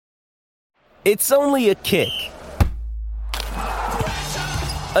It's only a kick,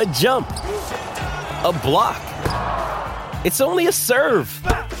 a jump, a block. It's only a serve.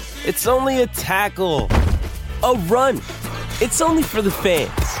 It's only a tackle, a run. It's only for the fans.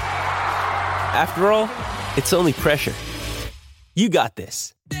 After all, it's only pressure. You got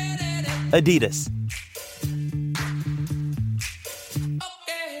this. Adidas.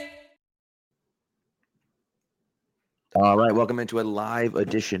 All right, welcome into a live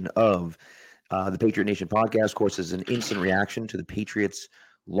edition of the Patriot Nation podcast. Of course, is an instant reaction to the Patriots'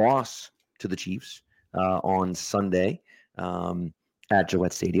 loss to the Chiefs on Sunday at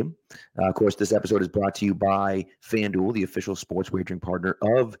Gillette Stadium. Of course, this episode is brought to you by FanDuel, the official sports wagering partner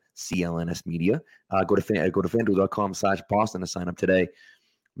of CLNS Media. Go to FanDuel.com/Boston to sign up today.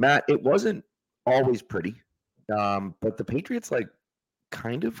 Matt, it wasn't always pretty, but the Patriots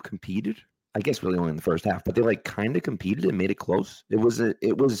kind of competed. I guess really only in the first half, but they kind of competed and made it close. It was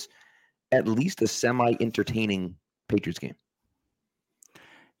at least a semi-entertaining Patriots game.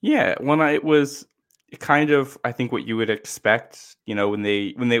 Yeah, it was kind of, I think, what you would expect. You know, when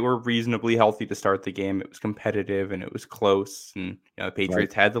they were reasonably healthy to start the game, it was competitive and it was close, and the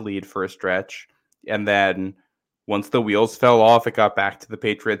Patriots had the lead for a stretch, and then once the wheels fell off, it got back to the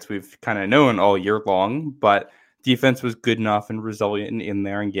Patriots we've kind of known all year long, but defense was good enough and resilient in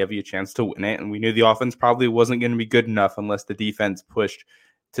there and gave you a chance to win it. And we knew the offense probably wasn't going to be good enough unless the defense pushed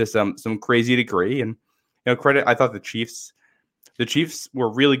to some crazy degree. And credit, I thought the Chiefs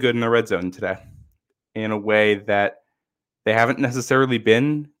were really good in the red zone today in a way that they haven't necessarily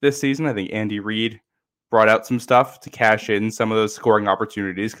been this season. I think Andy Reid brought out some stuff to cash in some of those scoring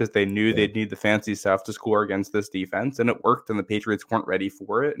opportunities because they knew they'd need the fancy stuff to score against this defense, and it worked. And the Patriots weren't ready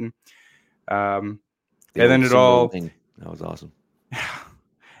for it. And then it all that was awesome.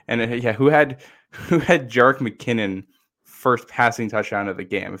 And who had Jerick McKinnon first passing touchdown of the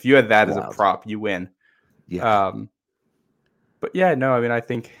game? If you had that as a prop, you win. Yeah. But yeah, no, I mean, I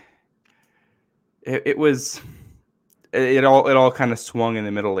think it all kind of swung in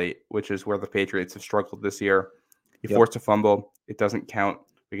the middle eight, which is where the Patriots have struggled this year. You forced a fumble, it doesn't count.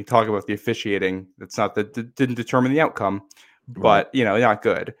 We can talk about the officiating. That's not that didn't determine the outcome, but not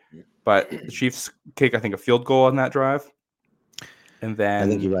good. But the Chiefs kick, I think, a field goal on that drive. And then I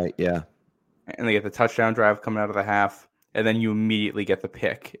think you're right, yeah. And they get the touchdown drive coming out of the half, and then you immediately get the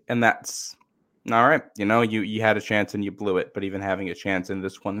pick. And that's all right. You had a chance and you blew it. But even having a chance in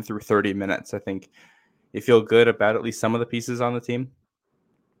this one through 30 minutes, I think you feel good about at least some of the pieces on the team.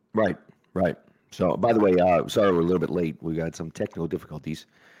 Right. So, by the way, sorry we're a little bit late. We got some technical difficulties.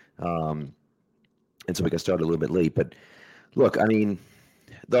 And so we got started a little bit late. But look, I mean,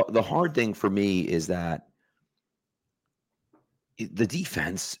 the hard thing for me is that the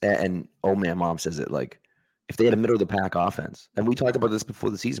defense, and oh man, mom says it, if they had a middle of the pack offense, and we talked about this before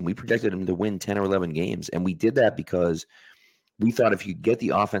the season, we projected them to win 10 or 11 games, and we did that because we thought if you get the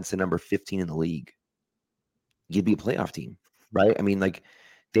offense to number 15 in the league, you'd be a playoff team, right? I mean,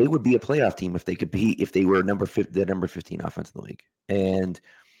 they would be a playoff team if they were the number 15 offense in the league. And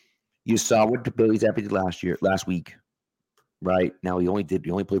you saw what Bailey Zappi did last week. Right now, he only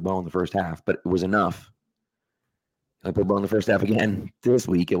played well in the first half, but it was enough. I played well in the first half again this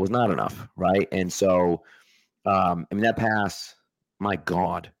week. It was not enough, right? And so, that pass, my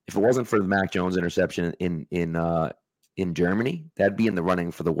God, if it wasn't for the Mac Jones interception in Germany, that'd be in the running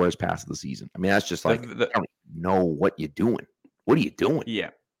for the worst pass of the season. I mean, that's just I don't know what you're doing. What are you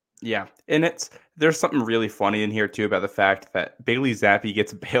doing? Yeah, and there's something really funny in here too about the fact that Bailey Zappi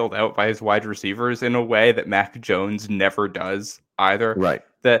gets bailed out by his wide receivers in a way that Mac Jones never does either. Right.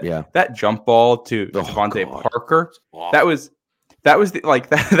 That jump ball to Devontae Parker, that was that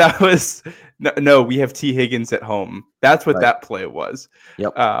was no. We have T. Higgins at home. That's what that play was.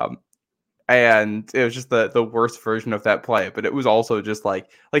 Yep. And it was just the worst version of that play, but it was also just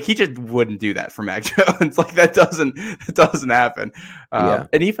he just wouldn't do that for Mac Jones. That doesn't happen.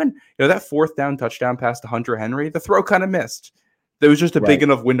 And even that fourth down touchdown pass to Hunter Henry, the throw kind of missed. There was just a big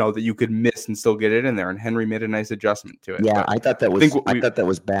enough window that you could miss and still get it in there, and Henry made a nice adjustment to it. Yeah, I thought that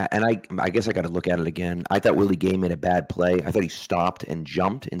was bad, and I guess I got to look at it again. I thought Willie Gay made a bad play. I thought he stopped and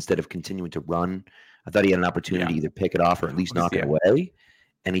jumped instead of continuing to run. I thought he had an opportunity to either pick it off or at least knock it away.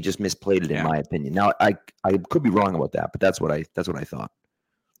 And he just misplayed it, in my opinion. Now, I could be wrong about that, but that's what I thought.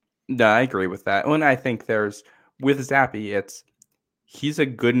 No, I agree with that. And I think with Zappi, he's a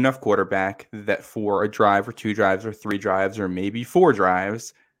good enough quarterback that for a drive or two drives or three drives or maybe four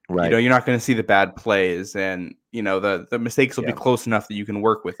drives, right? You're not going to see the bad plays, and the mistakes will be close enough that you can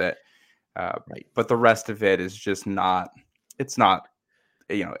work with it. Right. But the rest of it is just not. It's not,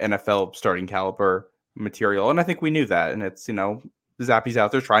 NFL starting caliber material, and I think we knew that. And it's Zappe's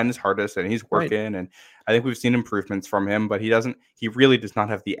out there trying his hardest and he's working. And I think we've seen improvements from him, but he really does not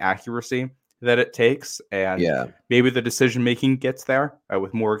have the accuracy that it takes. And maybe the decision-making gets there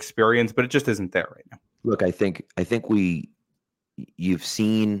with more experience, but it just isn't there right now. Look, I think you've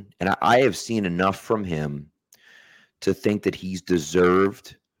seen, and I have seen enough from him to think that he's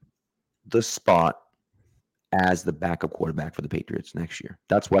deserved the spot as the backup quarterback for the Patriots next year.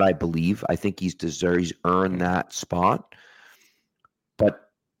 That's what I believe. I think he's earned that spot, but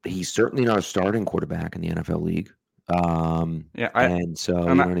he's certainly not a starting quarterback in the NFL league. And so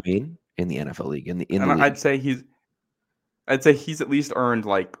you know what I mean? In the NFL league, in the league. I'd say he's at least earned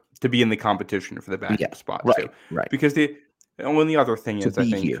like to be in the competition for the backup spot too. Right. Because the other thing is, I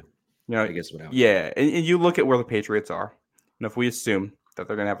think here. I guess and you look at where the Patriots are, and if we assume that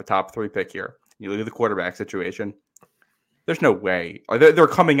they're going to have a top 3 pick here, you look at the quarterback situation. There's no way they're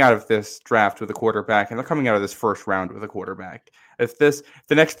coming out of this draft with a quarterback, and they're coming out of this first round with a quarterback. If the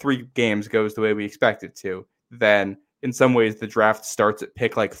next 3 games goes the way we expect it to, then in some ways the draft starts at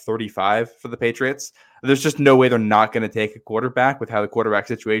pick like 35 for the Patriots. There's just no way they're not going to take a quarterback with how the quarterback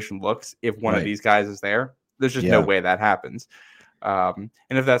situation looks. If one of these guys is there, there's just no way that happens. And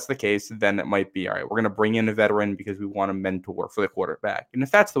if that's the case, then it might be, all right, we're going to bring in a veteran because we want a mentor for the quarterback. And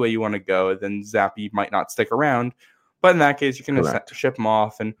if that's the way you want to go, then Zappe might not stick around. But in that case, you can ship him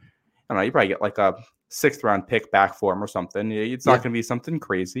off, and I don't know, you probably get like a 6th round pick back for him or something. It's not going to be something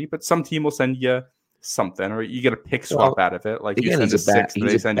crazy, but some team will send you something, or you get a pick swap out of it. Like again, he's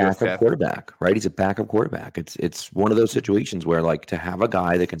a backup quarterback, right? He's a backup quarterback. It's one of those situations where, like, to have a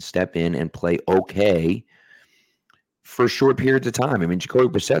guy that can step in and play okay for short periods of time. I mean, Jacoby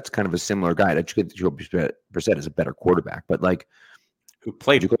Brissett's kind of a similar guy. Jacoby Brissett is a better quarterback, but like, who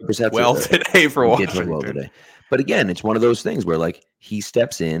played well today for Washington. Today. But again, it's one of those things where, like, he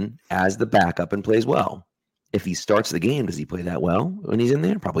steps in as the backup and plays well. If he starts the game, does he play that well when he's in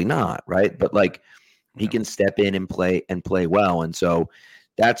there? Probably not, right? But like, he can step in and play well. And so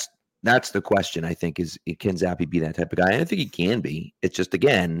that's the question, I think, is can Zappe be that type of guy? And I think he can be. It's just,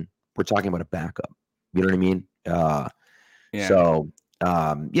 again, we're talking about a backup. You know what I mean? So,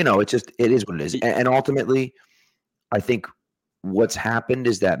 it is what it is. And ultimately, I think what's happened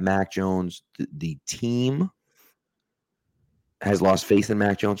is that Mac Jones, the team, has lost faith in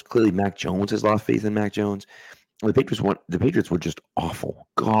Mac Jones. Clearly, Mac Jones has lost faith in Mac Jones. The Patriots were just awful,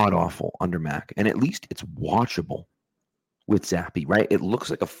 god awful under Mac, and at least it's watchable with Zappe, right? It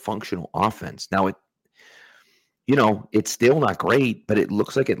looks like a functional offense. Now it's still not great, but it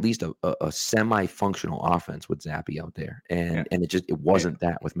looks like at least a semi-functional offense with Zappe out there, and it wasn't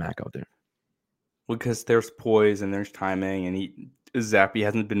that with Mac out there. Because there's poise and there's timing, and Zappe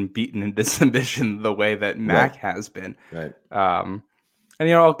hasn't been beaten into submission the way that Mac has been. Right.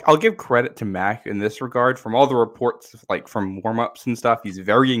 And I'll give credit to Mac in this regard. From all the reports, like from warm-ups and stuff, he's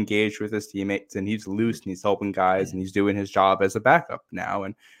very engaged with his teammates, and he's loose and he's helping guys, and he's doing his job as a backup now.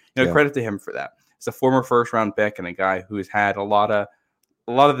 And credit to him for that. He's a former first-round pick and a guy who has had a lot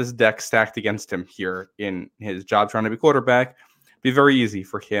of this deck stacked against him here in his job trying to be quarterback. Be very easy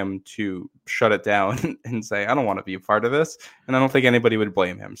for him to shut it down and say, I don't want to be a part of this. And I don't think anybody would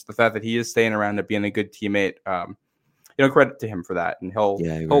blame him. So the fact that he is staying around and being a good teammate, credit to him for that. And he'll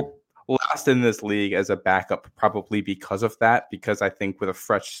last in this league as a backup probably because of that, because I think with a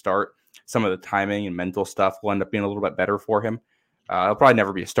fresh start, some of the timing and mental stuff will end up being a little bit better for him. He'll probably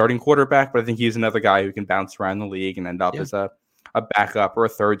never be a starting quarterback, but I think he's another guy who can bounce around the league and end up as a backup or a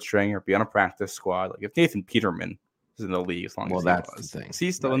third string or be on a practice squad. Like if Nathan Peterman is in the league as long as that's was. The thing. Is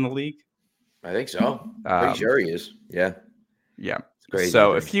he still in the league? I think so. Pretty sure he is. Yeah. Yeah.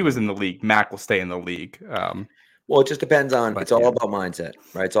 So if he was in the league, Mac will stay in the league. Well, it just depends on. It's all about mindset,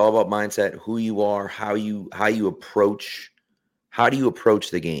 right? It's all about mindset, who you are, how you approach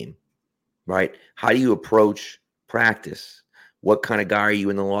the game, right? How do you approach practice? What kind of guy are you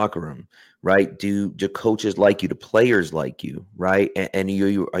in the locker room, right? Do coaches like you? Do players like you, right? And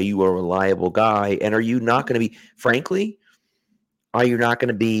are you a reliable guy? And are you not going to be, frankly, are you not going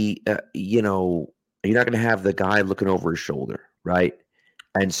to be, are you not going to have the guy looking over his shoulder, right?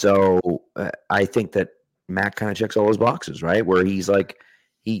 And so I think that Mac kind of checks all his boxes, right? Where he's like,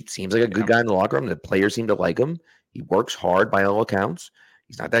 he seems like a good guy in the locker room. The players seem to like him. He works hard by all accounts.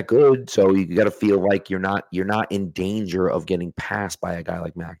 He's not that good, so you got to feel like you're not in danger of getting passed by a guy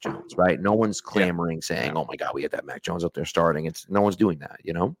like Mac Jones, right? No one's clamoring saying, "Oh my God, we had that Mac Jones up there starting." No one's doing that,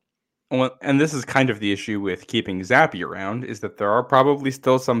 Well, and this is kind of the issue with keeping Zappy around, is that there are probably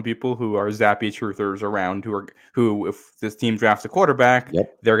still some people who are Zappy truthers around who if this team drafts a quarterback,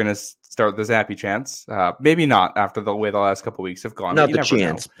 Yep. they're going to start the Zappy chance. Maybe not after the way the last couple of weeks have gone. Not the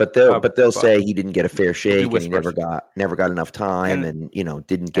chance, but they'll say he didn't get a fair shake and he never got enough time, and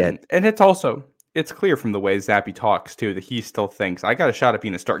didn't get. And it's clear from the way Zappy talks too that he still thinks I got a shot at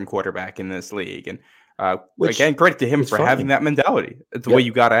being a starting quarterback in this league, and again, credit to him for having that mentality. It's the way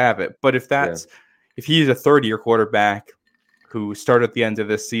you got to have it. But if he's a third-year quarterback who started at the end of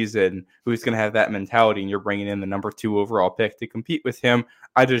this season, who's going to have that mentality, and you're bringing in the number 2 overall pick to compete with him,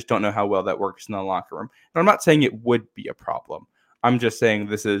 I just don't know how well that works in the locker room. And I'm not saying it would be a problem. I'm just saying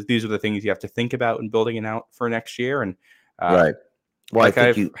these are the things you have to think about in building it out for next year. And right. Well, I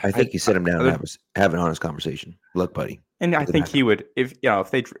think you sit him down and have an honest conversation. Look, buddy. And I think he would, if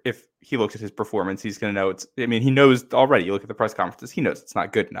he looks at his performance, he's going to know he knows already. You look at the press conferences, he knows it's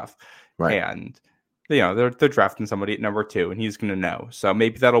not good enough. Right. And, they're drafting somebody at number 2 and he's going to know. So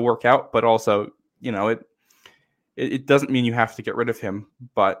maybe that'll work out, but also, it doesn't mean you have to get rid of him,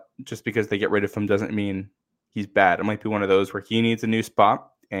 but just because they get rid of him doesn't mean he's bad. It might be one of those where he needs a new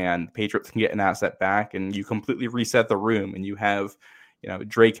spot and the Patriots can get an asset back and you completely reset the room and you have,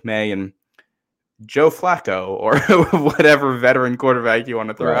 Drake May and Joe Flacco or whatever veteran quarterback you want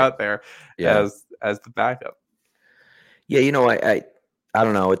to throw out there as the backup. Yeah, I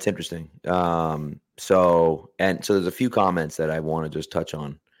don't know. It's interesting. So there's a few comments that I want to just touch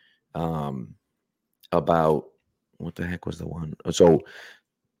on about what the heck was the one. So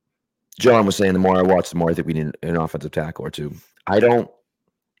John was saying the more I watch, the more I think we need an offensive tackle or two. I don't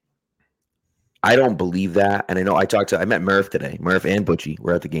believe that. And I know I met Murph today. Murph and Butchie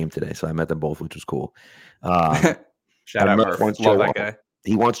were at the game today. So I met them both, which was cool. Shout out Murph. Wants Love that guy.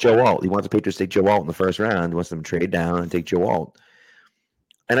 He wants Joe Alt. He wants the Patriots to take Joe Alt in the first round. He wants them to trade down and take Joe Alt.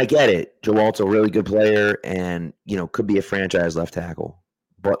 And I get it. Joe Alt's a really good player and, could be a franchise left tackle.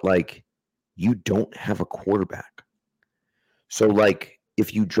 But, you don't have a quarterback. So,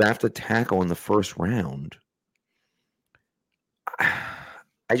 if you draft a tackle in the first round,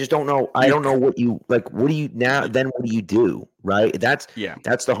 I just don't know. I don't know what do you now? Then what do you do? Right? That's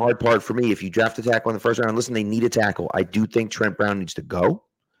the hard part for me. If you draft a tackle in the first round, listen, they need a tackle. I do think Trent Brown needs to go.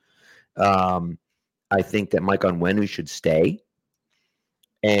 I think that Mike Onwenu should stay.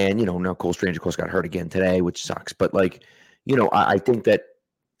 And, now Cole Strange, of course, got hurt again today, which sucks. But, I think that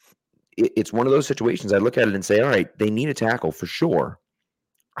it's one of those situations. I look at it and say, all right, they need a tackle for sure.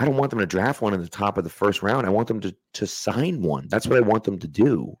 I don't want them to draft one in the top of the first round. I want them to sign one. That's what I want them to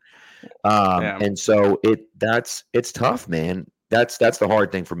do. And so it's tough, man. That's the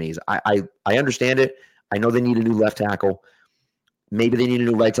hard thing for me is I understand it. I know they need a new left tackle. Maybe they need a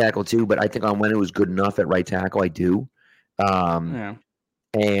new right tackle too, but I think Onwenu was good enough at right tackle. I do.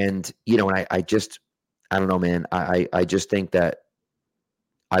 And, I don't know, man. I just think that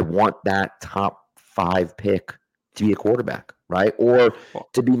I want that top 5 pick to be a quarterback, right? Or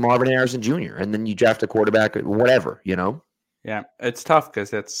to be Marvin Harrison Jr. And then you draft a quarterback, whatever, Yeah, it's tough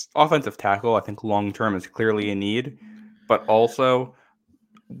because it's offensive tackle. I think long-term is clearly a need. But also,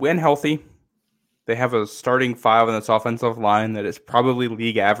 when healthy, they have a starting 5 on this offensive line that is probably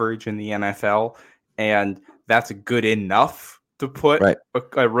league average in the NFL. And that's good enough to put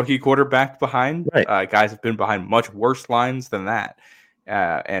a rookie quarterback behind. Guys have been behind much worse lines than that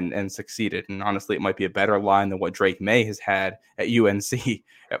and succeeded. And honestly, it might be a better line than what Drake May has had at UNC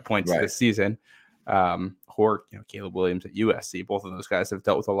at points this season. Or Caleb Williams at USC. Both of those guys have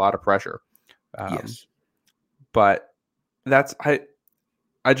dealt with a lot of pressure. But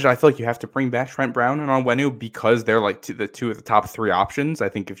I feel like you have to bring back Trent Brown and Onwenu because they're the 2 of the top 3 options. I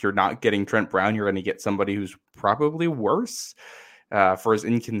think if you're not getting Trent Brown, you're going to get somebody who's probably worse for as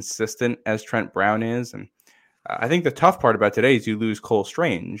inconsistent as Trent Brown is. And I think the tough part about today is you lose Cole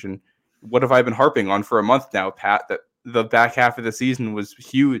Strange. And what have I been harping on for a month now, Pat, that the back half of the season was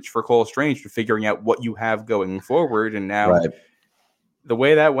huge for Cole Strange for figuring out what you have going forward. And now the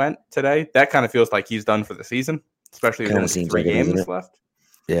way that went today, that kind of feels like he's done for the season, especially with 3 games left.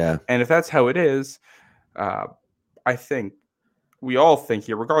 Yeah. And if that's how it is, I think we all think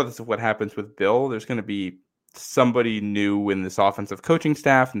here, regardless of what happens with Bill, there's going to be somebody new in this offensive coaching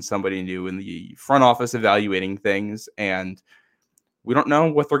staff and somebody new in the front office evaluating things. And we don't know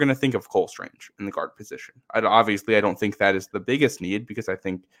what they're going to think of Cole Strange in the guard position. I don't think that is the biggest need because I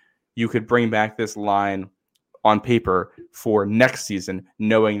think you could bring back this line on paper for next season,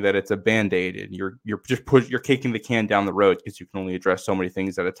 knowing that it's a Band-Aid and you're kicking the can down the road because you can only address so many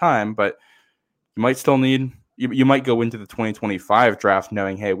things at a time. But you might still need, you might go into the 2025 draft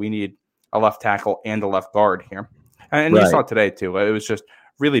knowing, hey, we need a left tackle and a left guard here. And you saw it today too. It was just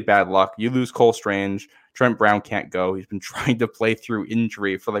really bad luck. You lose Cole Strange. Trent Brown can't go. He's been trying to play through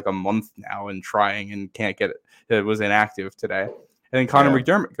injury for like a month now and can't get it. It was inactive today. And then Connor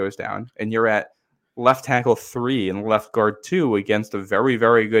McDermott goes down, and you're at left tackle 3 and left guard 2 against a very,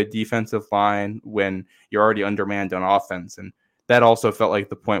 very good defensive line when you're already undermanned on offense. And that also felt like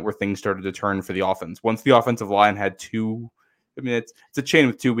the point where things started to turn for the offense. Once the offensive line had it's a chain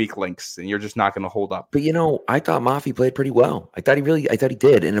with 2 weak links, and you're just not going to hold up. But I thought Mafi played pretty well. I thought he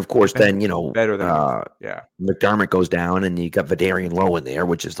did. And of course, then better than McDermott goes down, and you got Vidarian Lowe in there,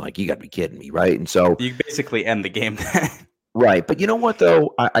 which is like, you got to be kidding me, right? And so you basically end the game. Right, but you know what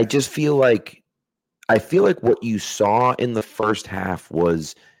though? I just feel like what you saw in the first half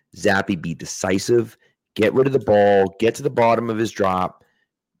was Zappe be decisive, get rid of the ball, get to the bottom of his drop,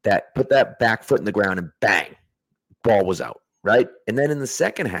 put that back foot in the ground, and bang, ball was out. Right. And then in the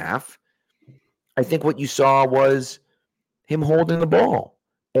second half, I think what you saw was him holding the ball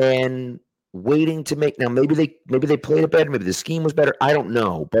and waiting to make. Now, maybe they played it better. Maybe the scheme was better. I don't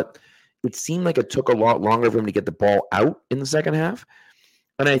know. But it seemed like it took a lot longer for him to get the ball out in the second half.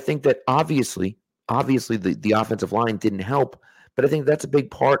 And I think that obviously the offensive line didn't help. But I think that's a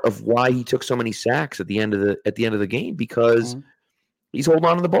big part of why he took so many sacks at the end of the game, because he's holding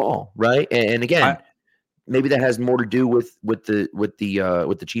on to the ball. Right. And again, maybe that has more to do with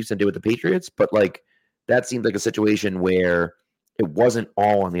the Chiefs than do with the Patriots, but like that seemed like a situation where it wasn't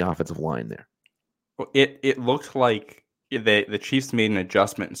all on the offensive line there. It looked like the Chiefs made an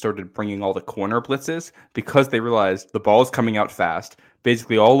adjustment and started bringing all the corner blitzes because they realized the ball is coming out fast.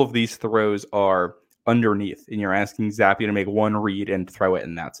 Basically, all of these throws are underneath, and you're asking Zappe to make one read and throw it,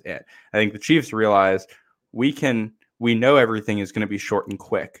 and that's it. I think the Chiefs realized we know everything is going to be short and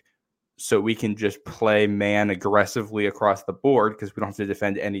quick. So we can just play man aggressively across the board because we don't have to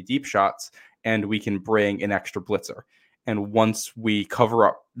defend any deep shots, and we can bring an extra blitzer. And once we cover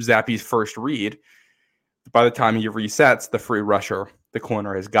up Zappe's first read, by the time he resets, the free rusher, the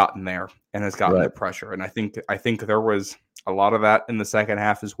corner, has gotten there and has gotten the pressure. And I think there was a lot of that in the second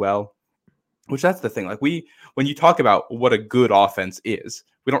half as well. Which that's the thing. Like when you talk about what a good offense is,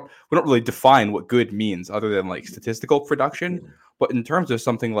 we don't really define what good means other than like statistical production. But in terms of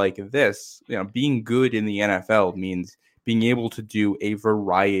something like this, being good in the NFL means being able to do a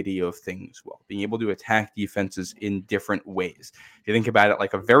variety of things well, being able to attack defenses in different ways. If you think about it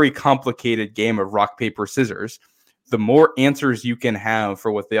like a very complicated game of rock, paper, scissors, the more answers you can have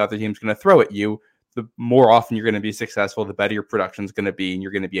for what the other team's going to throw at you, the more often you're going to be successful, the better your production is going to be, and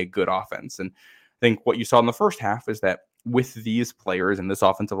you're going to be a good offense. And I think what you saw in the first half is that with these players and this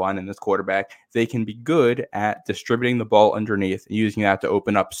offensive line and this quarterback, they can be good at distributing the ball underneath and using that to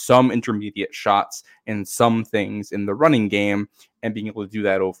open up some intermediate shots and some things in the running game and being able to do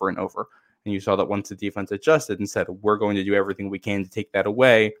that over and over. And you saw that once the defense adjusted and said, we're going to do everything we can to take that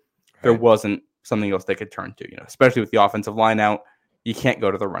away, there wasn't something else they could turn to, especially with the offensive line out. You can't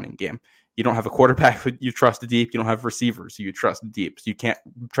go to the running game. You don't have a quarterback who you trust deep. You don't have receivers who you trust deep. So you can't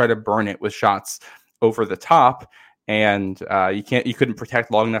try to burn it with shots over the top. And you couldn't protect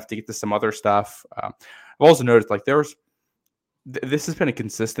long enough to get to some other stuff. I've also noticed like this has been a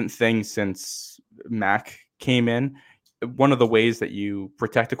consistent thing since Mac came in. One of the ways that you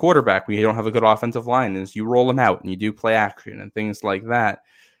protect a quarterback when you don't have a good offensive line is you roll them out and you do play action and things like that.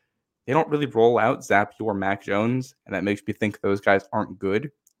 They don't really roll out Zappe or Mac Jones, and that makes me think those guys aren't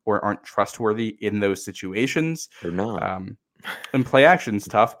good or aren't trustworthy in those situations. They're not. And play action's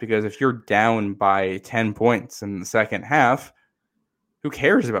tough because if you're down by 10 points in the second half, who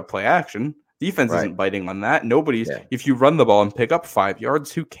cares about play action? Defense isn't biting on that. If you run the ball and pick up 5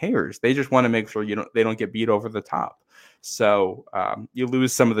 yards, who cares? They just want to make sure they don't get beat over the top. So you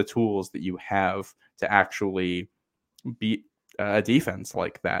lose some of the tools that you have to actually beat a defense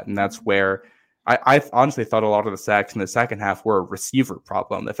like that. And that's where I honestly thought a lot of the sacks in the second half were a receiver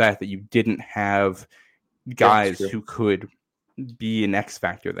problem. The fact that you didn't have guys who could be an X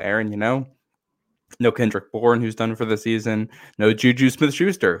factor there. And, no Kendrick Bourne, who's done for the season. No Juju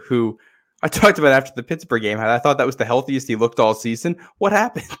Smith-Schuster, who I talked about after the Pittsburgh game. I thought that was the healthiest he looked all season. What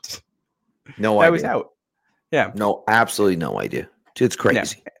happened? No idea. That was out. Yeah. No, absolutely no idea. It's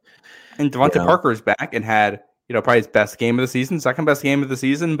crazy. Yeah. And Devontae Parker is back and had, probably his best game of the season, second best game of the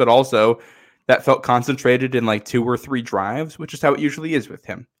season, but also that felt concentrated in like 2 or 3 drives, which is how it usually is with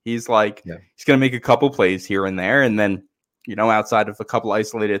him. He's like, he's going to make a couple plays here and there. And then, outside of a couple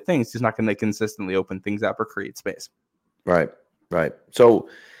isolated things, he's not going to consistently open things up or create space. Right. So,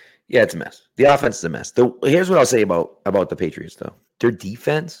 yeah, it's a mess. The offense is a mess. Here's what I'll say about the Patriots, though. Their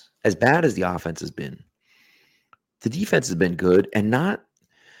defense, as bad as the offense has been, the defense has been good. And not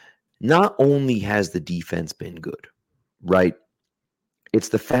only has the defense been good, right? It's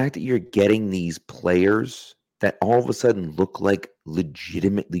the fact that you're getting these players that all of a sudden look like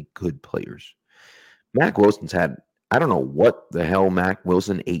legitimately good players. Mac Wilson's had, I don't know what the hell Mac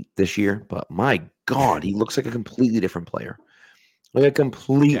Wilson ate this year, but my God, he looks like a completely different player. Like a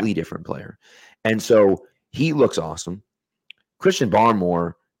completely different player. And so he looks awesome. Christian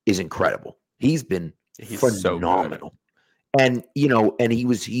Barmore is incredible. He's been phenomenal. So and and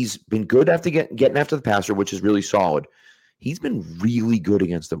he's been good after getting after the passer, which is really solid. He's been really good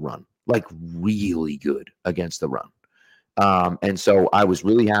against the run. Like really good against the run. And so I was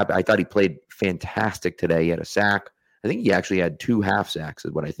really happy. I thought he played fantastic today. He had a sack. I think he actually had 2 half sacks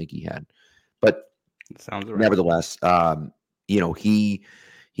is what I think he had. But sounds right. Nevertheless, he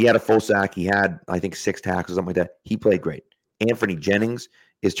had a full sack. He had, I think, 6 tackles, something like that. He played great. Anthony Jennings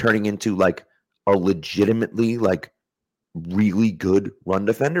is turning into like a legitimately like really good run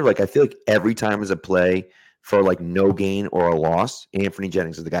defender. Like I feel like every time there's a play for like no gain or a loss, Anthony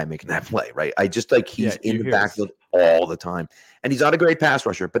Jennings is the guy making that play, right? I just like he's in the backfield all the time. And he's not a great pass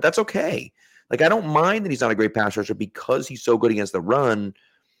rusher, but that's okay. Like I don't mind that he's not a great pass rusher because he's so good against the run.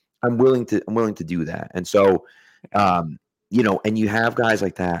 I'm willing to do that. And so and you have guys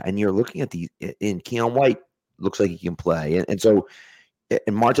like that, and you're looking at in Keon White looks like he can play. And so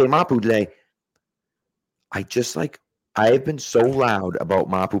in Marte Mapu today, I have been so loud about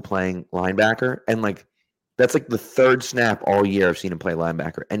Mapu playing linebacker, and like that's like the 3rd snap all year I've seen him play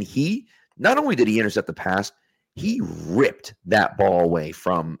linebacker. And he not only did he intercept the pass, he ripped that ball away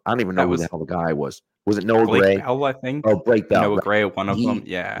from I don't even know who the hell the guy was. Was it Noah Blake Gray? Bell, I think. Oh, Blake Bell. Noah Gray, one of them.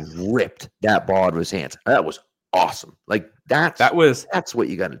 Yeah. Ripped that ball out of his hands. That was awesome. Like that's what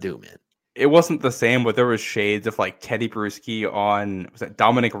you got to do, man. It wasn't the same, but there was shades of like Teddy Bruschi on was that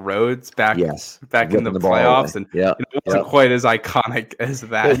Dominic Rhodes back in the playoffs, and it wasn't quite as iconic as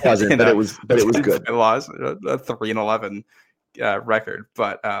that. It wasn't, but it was good. I lost a 3-11 record,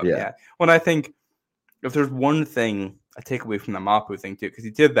 but when I think if there's one thing I take away from the Mapu thing too, because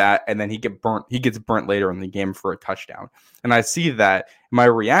he did that and then he gets burnt later in the game for a touchdown, and I see that. My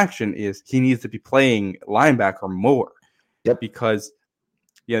reaction is he needs to be playing linebacker more, because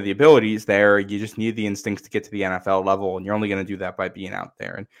the ability is there. You just need the instincts to get to the NFL level, and you're only going to do that by being out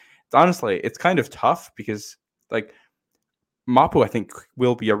there. And it's kind of tough because like Mapu, I think,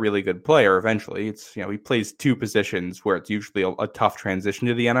 will be a really good player eventually. It's he plays 2 positions where it's usually a tough transition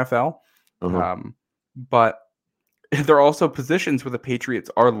to the NFL, but there are also positions where the Patriots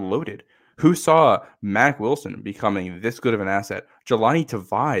are loaded. Who saw Mac Wilson becoming this good of an asset? Jelani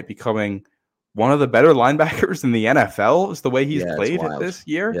Tavai becoming one of the better linebackers in the NFL is the way he's played this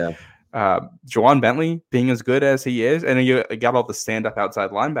year. Yeah. Juwan Bentley being as good as he is. And then you got all the stand-up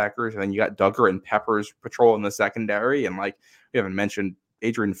outside linebackers. And then you got Duggar and Peppers patrol in the secondary. And like we haven't mentioned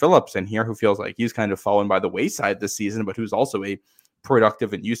Adrian Phillips in here, who feels like he's kind of fallen by the wayside this season, but who's also a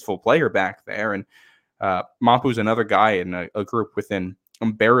productive and useful player back there. And Mapu's another guy in a group within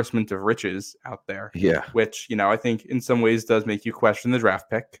embarrassment of riches out there. Yeah. Which, I think in some ways does make you question the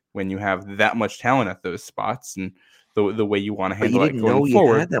draft pick when you have that much talent at those spots and the way you want to handle it going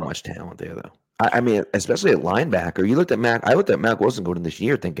forward. You had that much talent there, though. I mean, especially at linebacker. You looked at Mac. I looked at Mac Wilson going in this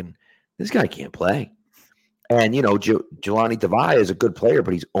year thinking, this guy can't play. And, Jelani Tavai is a good player,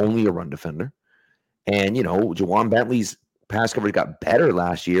 but he's only a run defender. And, Juwan Bentley's pass coverage got better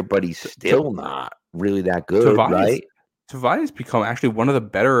last year, but he's still not really that good, right? Tavai has become actually one of the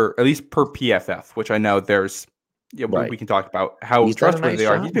better, at least per PFF, which I know there's, we can talk about how trustworthy they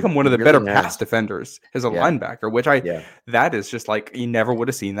are. He's become one of the better pass defenders as a linebacker, which that is just like, you never would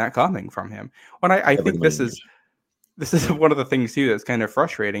have seen that coming from him. When I think this is one of the things too that's kind of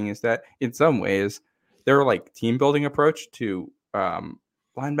frustrating is that in some ways their like team building approach to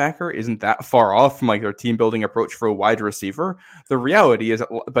linebacker isn't that far off from like their team building approach for a wide receiver. The reality is,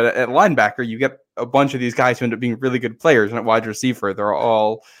 but at linebacker, you get a bunch of these guys who end up being really good players, and at wide receiver, they're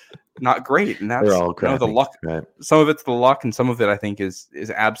all not great. And that's the luck. Right. Some of it's the luck, and some of it I think is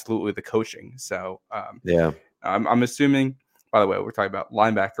absolutely the coaching. So I'm assuming. By the way, we're talking about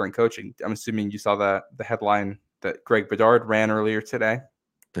linebacker and coaching. I'm assuming you saw the headline that Greg Bedard ran earlier today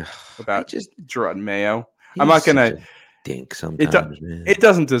about Gerard Mayo. I'm not gonna. Dink sometimes, man. It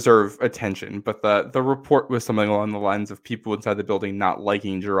doesn't deserve attention, but the report was something along the lines of people inside the building not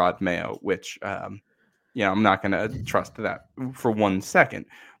liking Gerard Mayo, which I'm not going to trust that for 1 second.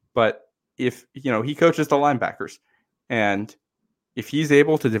 But if he coaches the linebackers, and if he's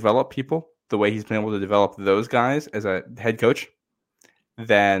able to develop people the way he's been able to develop those guys as a head coach,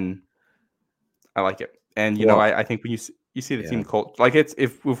 then I like it. And I think when you see the team culture, like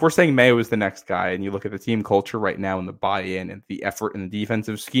if we're saying Mayo is the next guy, and you look at the team culture right now and the buy-in and the effort and the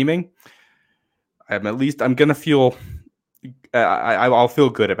defensive scheming, I'm going to feel I'll feel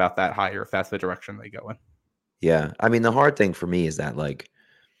good about that hire if that's the direction they go in. Yeah. I mean, the hard thing for me is that, like,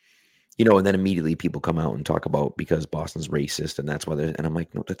 and then immediately people come out and talk about because Boston's racist and that's why and I'm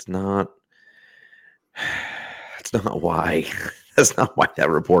like, no, that's not why. That's not why that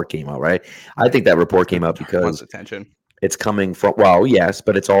report came out, right? I think that report came out because attention. It's coming from, well, yes,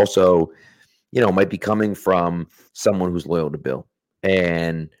 but it's also, might be coming from someone who's loyal to Bill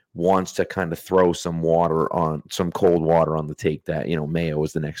and wants to kind of throw some cold water on the take that, Mayo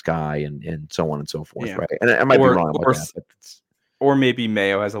is the next guy and so on and so forth, right? And I might be wrong about that. But or maybe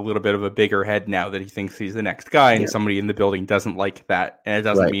Mayo has a little bit of a bigger head now that he thinks he's the next guy, and somebody in the building doesn't like that, and it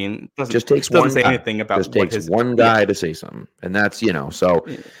doesn't mean doesn't say anything about just takes one guy to say something, and that's so.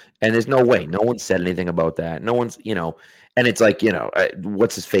 And there's no way, no one said anything about that. No one's, and it's like,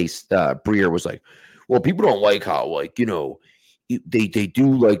 what's his face? Breer was like, well, people don't like how, like, they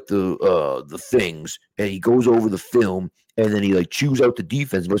do like the things, and he goes over the film, and then he like chews out the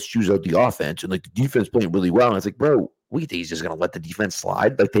defense, let's choose out the offense, and like the defense playing really well. And it's like, bro, we think he's just gonna let the defense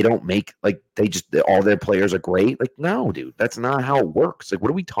slide? Like they don't make all their players are great? Like, no, dude, that's not how it works. Like, what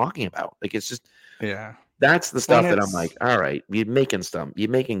are we talking about? Like, it's just that's the stuff that I'm like, all right, you're making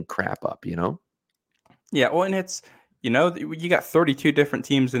crap up, Yeah, well, and it's you got 32 different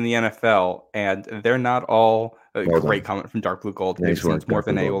teams in the NFL, and they're not all great comment from Dark Blue Gold. Maybe it's more of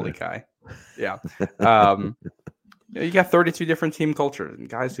an aioli guy. Yeah. You got 32 different team cultures and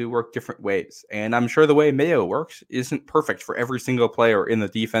guys who work different ways. And I'm sure the way Mayo works isn't perfect for every single player in the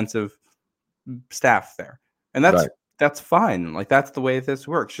defensive staff there. And that's fine. Like, that's the way this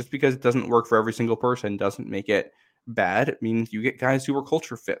works. Just because it doesn't work for every single person doesn't make it bad. It means you get guys who are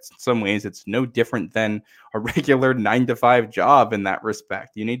culture fits. In some ways, it's no different than a regular 9-to-5 job in that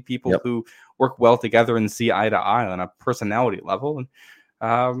respect. You need people who work well together and see eye to eye on a personality level.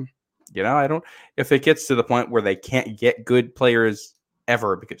 And, if it gets to the point where they can't get good players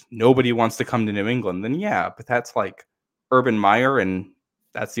ever because nobody wants to come to New England, then but that's like Urban Meyer, and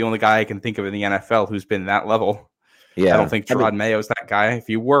that's the only guy I can think of in the NFL who's been that level. Yeah, I don't think Gerard Mayo's that guy. If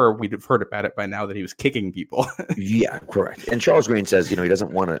he were, we'd have heard about it by now that he was kicking people. Yeah, correct. And Charles Green says, he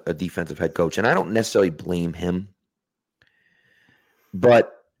doesn't want a defensive head coach, and I don't necessarily blame him.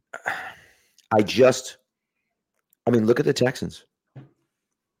 But look at the Texans.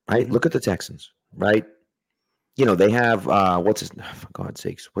 Right? Look at the Texans, right? They have for God's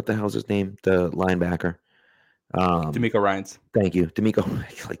sakes, what the hell's his name? The linebacker. D'Amico Ryans. Thank you. D'Amico,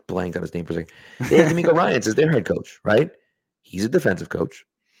 I like blanked on his name for a second. They have D'Amico Ryans as their head coach, right? He's a defensive coach.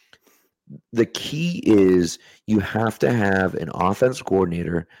 The key is you have to have an offensive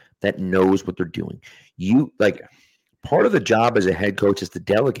coordinator that knows what they're doing. Part of the job as a head coach is to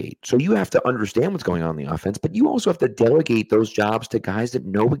delegate. So you have to understand what's going on in the offense, but you also have to delegate those jobs to guys that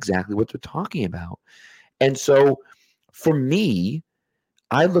know exactly what they're talking about. And so for me,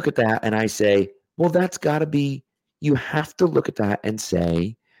 I look at that and I say, well, that's got to be, you have to look at that and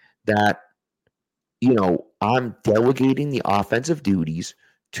say that, I'm delegating the offensive duties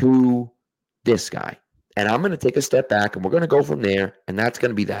to this guy. And I'm going to take a step back and we're going to go from there. And that's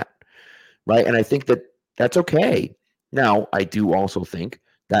going to be that. Right. And I think that that's okay. Now, I do also think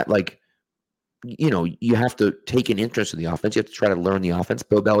that, you have to take an interest in the offense. You have to try to learn the offense.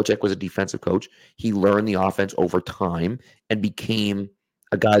 Bill Belichick was a defensive coach. He learned the offense over time and became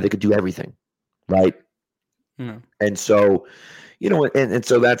a guy that could do everything. Right. Mm-hmm. And so, and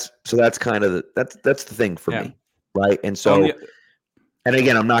so that's kind of that's the thing for me. Right. And so, and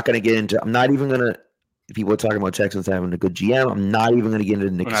again, I'm not even going to, people are talking about Texans having a good GM. I'm not even going to get into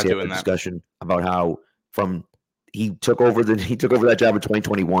Nick Caserio discussion about how he took over that job in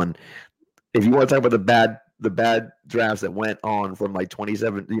 2021. If you want to talk about the bad drafts that went on from like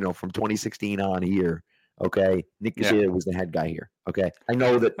 27, from 2016 on here, okay, Nick Caserio was the head guy here. Okay, I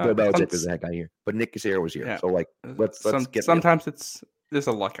know that Bill Belichick was the head guy here, but Nick Caserio was here. Yeah. So let's get. Sometimes there's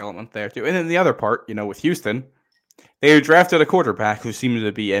a luck element there too, and then the other part, with Houston, they drafted a quarterback who seems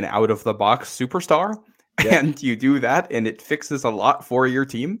to be an out of the box superstar, and you do that, and it fixes a lot for your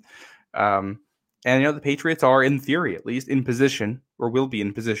team. And the Patriots are, in theory, at least, in position, or will be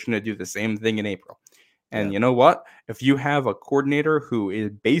in position, to do the same thing in April. And you know what? If you have a coordinator who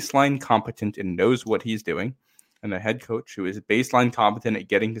is baseline competent and knows what he's doing, and a head coach who is baseline competent at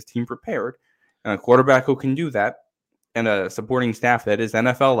getting his team prepared, and a quarterback who can do that, and a supporting staff that is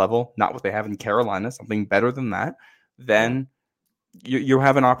NFL level, not what they have in Carolina, something better than that, then you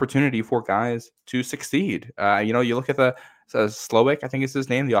have an opportunity for guys to succeed. You look at the Slowick, I think is his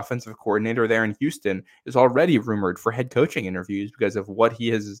name, the offensive coordinator there in Houston, is already rumored for head coaching interviews because of what he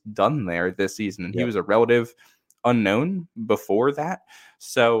has done there this season. And he was a relative unknown before that.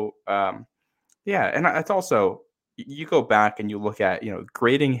 So, and it's also, you go back and you look at,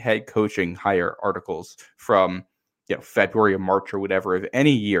 grading head coaching hire articles from, February or March or whatever of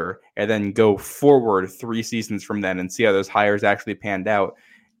any year, and then go forward 3 seasons from then and see how those hires actually panned out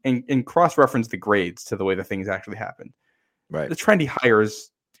and cross-reference the grades to the way the things actually happened. Right. The trendy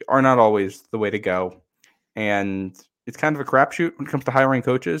hires are not always the way to go. And it's kind of a crapshoot when it comes to hiring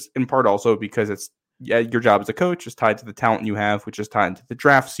coaches, in part also because your job as a coach is tied to the talent you have, which is tied to the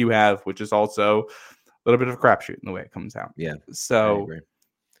drafts you have, which is also a little bit of a crapshoot in the way it comes out. Yeah. So,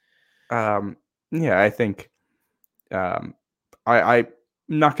 I think I'm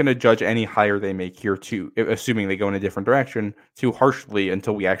not going to judge any hire they make here assuming they go in a different direction, too harshly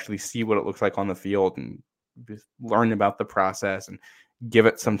until we actually see what it looks like on the field and learn about the process and give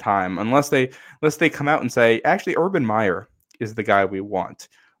it some time. Unless they come out and say, actually, Urban Meyer is the guy we want,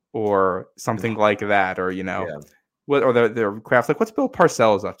 or something like that, or what, or their craft. Like, what's Bill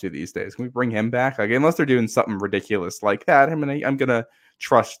Parcells up to these days? Can we bring him back? Like, unless they're doing something ridiculous like that, I'm gonna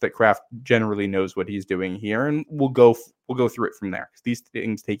trust that Kraft generally knows what he's doing here, and we'll go through it from there. Because these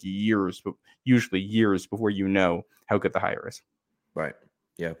things take years, but usually years before you know how good the hire is. Right.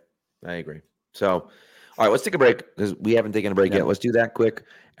 Yeah, I agree. So, all right, let's take a break because we haven't taken a break yet. Let's do that quick,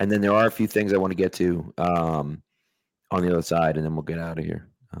 and then there are a few things I want to get to on the other side, and then we'll get out of here.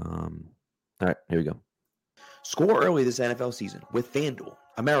 All right, here we go. Score early this NFL season with FanDuel,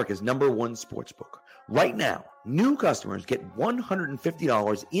 America's #1 sportsbook. Right now, new customers get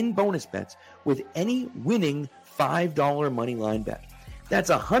 $150 in bonus bets with any winning $5 moneyline bet. That's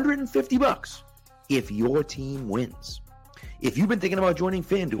 $150 if your team wins. If you've been thinking about joining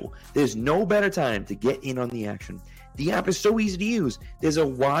FanDuel, there's no better time to get in on the action. The app is so easy to use. There's a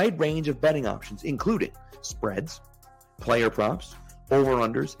wide range of betting options, including spreads, player props,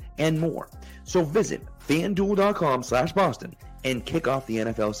 over-unders, and more. So visit FanDuel.com/Boston and kick off the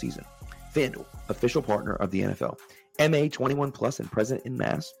NFL season. FanDuel, official partner of the NFL. MA 21 plus and present in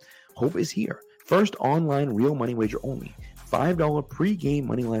Mass. Hope is here. First online real money wager only. $5 pre-game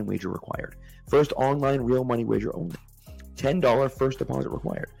moneyline wager required. First online real money wager only. $10 first deposit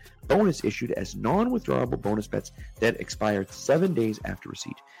required. Bonus issued as non-withdrawable bonus bets that expire 7 days after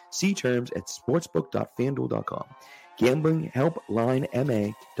receipt. See terms at sportsbook.fanduel.com.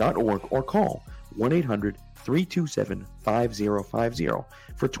 GamblingHelpLineMA.org or call 1-800-327-5050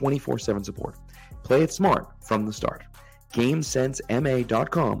 for 24/7 support. Play it smart from the start.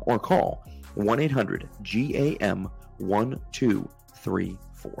 GameSenseMA.com or call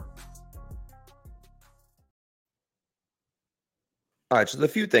 1-800-GAM-1234. All right, so the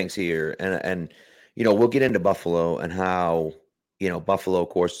few things here, and we'll get into Buffalo and how, Buffalo, of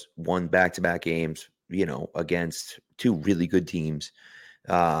course, won back-to-back games, against two really good teams,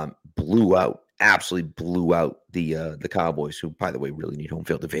 absolutely blew out the Cowboys, who, by the way, really need home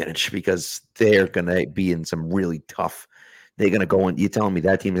field advantage because they're going to be in some really tough. They're going to go in. You're telling me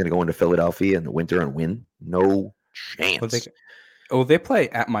that team's going to go into Philadelphia in the winter and win? No chance. They play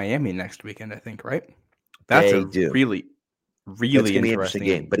at Miami next weekend, I think, right? That's really interesting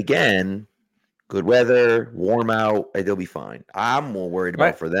game. But again, good weather, warm out, they'll be fine. I'm more worried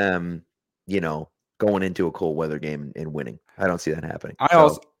about for them, going into a cold weather game and winning. I don't see that happening. I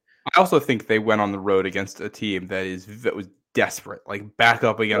also think they went on the road against a team that was desperate, like back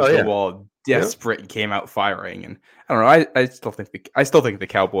up against the wall, desperate, and came out firing. And I don't know. I still think the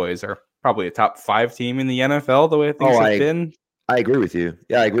Cowboys are probably a top 5 team in the NFL the way things have been. I agree with you.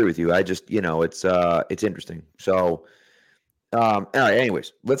 Yeah, I agree with you. I just it's interesting. So. All right.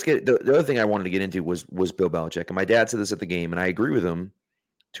 Anyways, let's get the other thing I wanted to get into was Bill Belichick, and my dad said this at the game, and I agree with him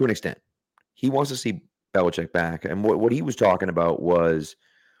to an extent. He wants to see Belichick back, and what he was talking about was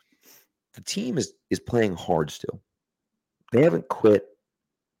the team is playing hard still. They haven't quit.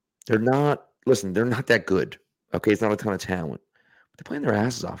 They're not that good. Okay, it's not a ton of talent, but they're playing their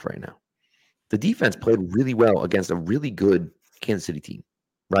asses off right now. The defense played really well against a really good Kansas City team,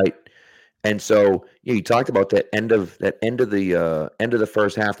 right? And so you talked about that end of the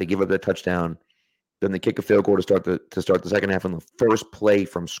first half. They give up that touchdown, then they kick a field goal to start the second half on the first play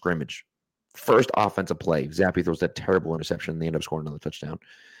from scrimmage, first offensive play. Zappe throws that terrible interception, and they end up scoring another touchdown.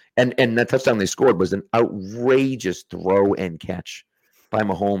 And that touchdown they scored was an outrageous throw and catch by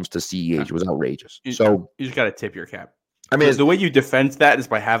Mahomes to CEH. It was outrageous. So you just got to tip your cap. I mean, the way you defend that is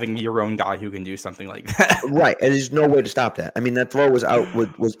by having your own guy who can do something like that. Right. And there's no way to stop that. I mean, that throw was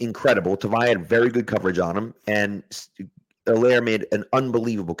incredible. Tavai had very good coverage on him, and Allaire made an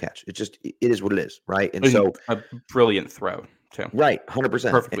unbelievable catch. It is what it is, right? And so a brilliant throw, too. Right,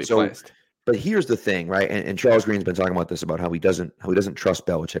 100%. Perfectly placed. But here's the thing, right? And Charles Green's been talking about this, about how he doesn't trust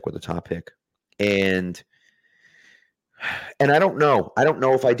Belichick with the top pick. And I don't know. I don't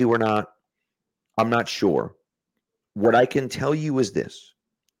know if I do or not. I'm not sure. what I can tell you is this.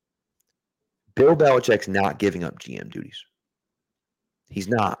 Bill Belichick's not giving up GM duties. He's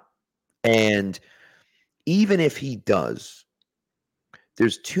not. And even if he does,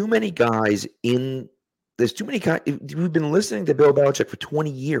 there's too many guys. We've been listening to Bill Belichick for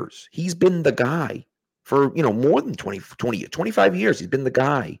 20 years. He's been the guy for, more than 25 years. He's been the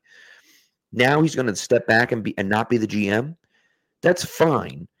guy. Now he's going to step back and not be the GM. That's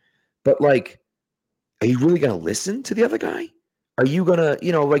fine. But are you really going to listen to the other guy? Are you going to,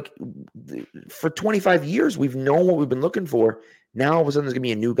 for 25 years, we've known what we've been looking for. Now all of a sudden there's going to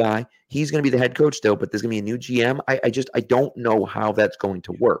be a new guy. He's going to be the head coach still, but there's going to be a new GM. I don't know how that's going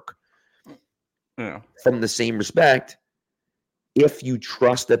to work. Yeah. From the same respect, if you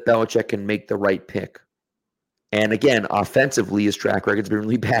trust that Belichick can make the right pick, and again, offensively, his track record's been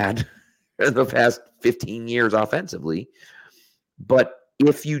really bad in the past 15 years offensively. But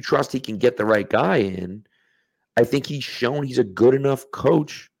if you trust he can get the right guy in, I think he's shown he's a good enough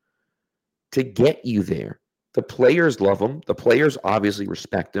coach to get you there. The players love him. The players obviously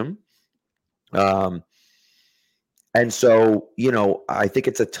respect him. And so, I think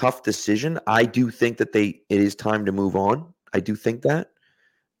it's a tough decision. I do think that it is time to move on. I do think that.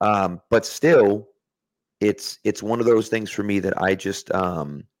 But still, it's one of those things for me that I just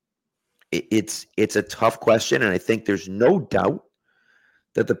it's a tough question, and I think there's no doubt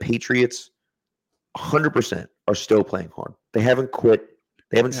that the Patriots 100% are still playing hard. They haven't quit.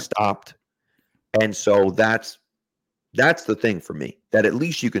 They haven't stopped. And so that's the thing for me, that at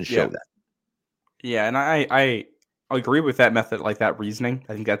least you can show that. Yeah, and I agree with that method, like that reasoning.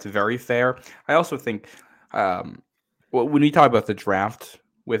 I think that's very fair. I also think when we talk about the draft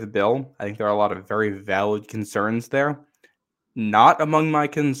with Bill, I think there are a lot of very valid concerns there. Not among my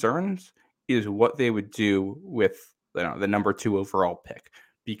concerns is what they would do with the number 2 overall pick,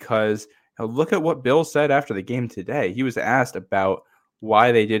 because look at what Bill said after the game today. He was asked about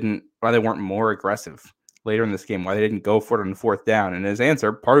why they weren't more aggressive later in this game, why they didn't go for it on the 4th down.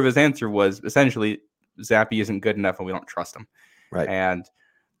 And part of his answer was essentially, Zappe isn't good enough and we don't trust him. Right. And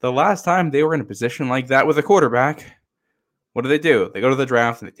the last time they were in a position like that with a quarterback, what do? They go to the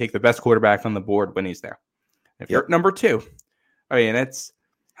draft and they take the best quarterback on the board when he's there. If you're at number 2, it's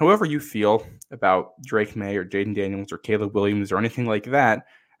however you feel about Drake May or Jaden Daniels or Caleb Williams or anything like that.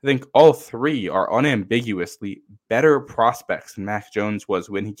 I think all 3 are unambiguously better prospects than Mac Jones was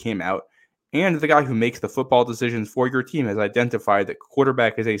when he came out. And the guy who makes the football decisions for your team has identified that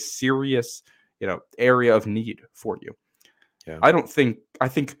quarterback is a serious, area of need for you. Yeah. I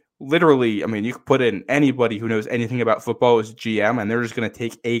think literally, you could put in anybody who knows anything about football as GM, and they're just going to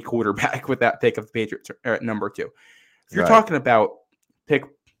take a quarterback with that pick of the Patriots at number 2. If you're talking about pick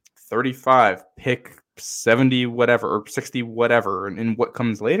 35, pick 70, whatever, or 60, whatever, and what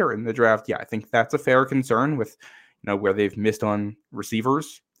comes later in the draft, I think that's a fair concern with, where they've missed on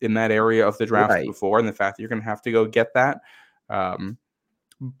receivers in that area of the draft before, and the fact that you're going to have to go get that.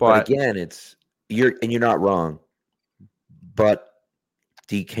 But again, you're not wrong. But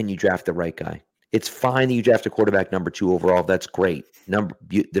can you draft the right guy? It's fine that you draft a quarterback number 2 overall. That's great.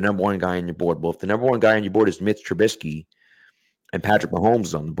 The number 1 guy on your board. Well, if the number 1 guy on your board is Mitch Trubisky and Patrick Mahomes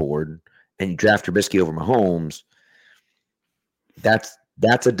is on the board, and you draft Trubisky over Mahomes, that's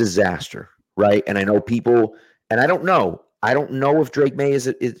a disaster, right? And I know people, and I don't know if Drake May is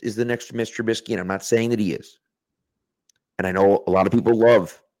the next Mitch Trubisky, and I'm not saying that he is. And I know a lot of people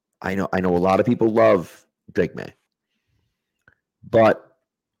love Drake May. But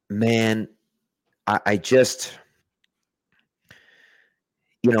man, I just,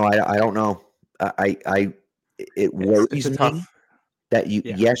 I don't know. It worries me that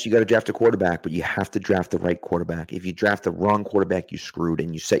yes, you got to draft a quarterback, but you have to draft the right quarterback. If you draft the wrong quarterback, you screwed,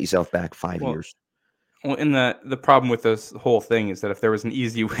 and you set yourself back 5 years. Well, and the problem with this whole thing is that if there was an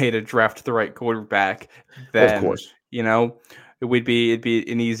easy way to draft the right quarterback, then of course, it'd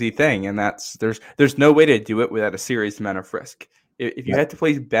be an easy thing, and there's no way to do it without a serious amount of risk. If you had to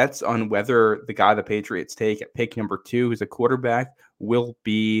place bets on whether the guy the Patriots take at pick number 2, who's a quarterback, will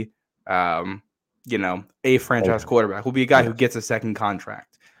be a franchise quarterback, will be a guy who gets a second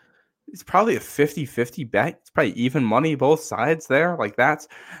contract, it's probably a 50-50 bet. It's probably even money both sides there. That's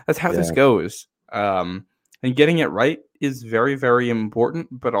how this goes. And getting it right is very, very important,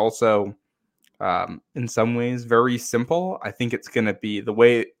 but also in some ways very simple. I think it's going to be the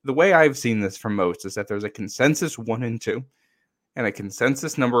way I've seen this from most is that there's a consensus 1 and 2 and a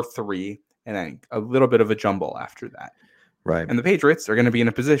consensus number 3 and then a little bit of a jumble after that. Right. And the Patriots are going to be in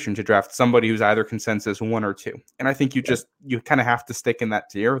a position to draft somebody who's either consensus 1 or 2. And I think you kind of have to stick in that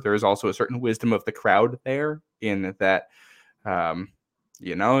tier. There is also a certain wisdom of the crowd there in that,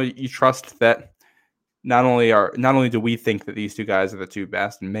 you trust that not only do we think that these two guys are the two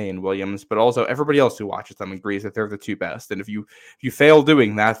best, May and Williams, but also everybody else who watches them agrees that they're the two best. And if you fail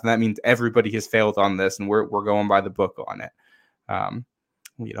doing that, then that means everybody has failed on this, and we're going by the book on it.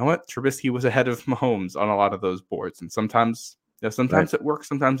 You know what? Trubisky was ahead of Mahomes on a lot of those boards, and sometimes right. It works,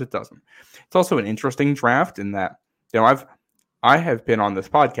 sometimes it doesn't. It's also an interesting draft in that I have been on this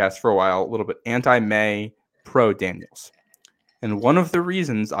podcast for a while, a little bit anti-May, pro Daniels, and one of the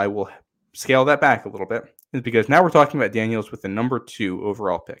reasons I will scale that back a little bit is because now we're talking about Daniels with the number 2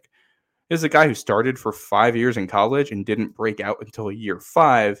 overall pick. This is a guy who started for 5 years in college and didn't break out until year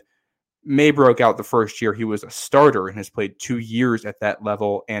 5. May broke out the first year he was a starter and has played 2 years at that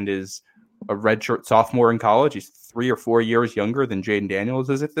level and is a redshirt sophomore in college. He's 3 or 4 years younger than Jaden Daniels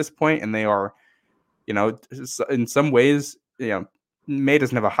is at this point, and they are, in some ways, May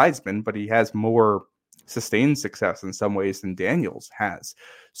doesn't have a Heisman, but he has more sustained success in some ways than Daniels has.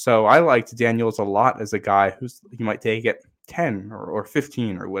 So I liked Daniels a lot as a guy you might take at 10 or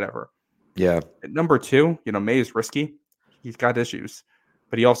 15 or whatever. Yeah. At number 2, May is risky. He's got issues,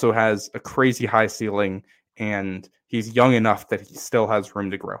 but he also has a crazy high ceiling, and he's young enough that he still has room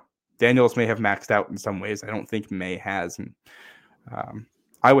to grow. Daniels may have maxed out in some ways. I don't think May has. And,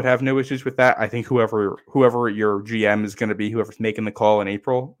 I would have no issues with that. I think whoever your GM is going to be, whoever's making the call in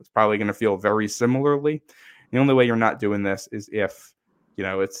April, is probably going to feel very similarly. The only way you're not doing this is if,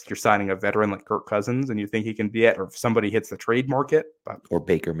 you're signing a veteran like Kirk Cousins and you think he can be it, or if somebody hits the trade market. Or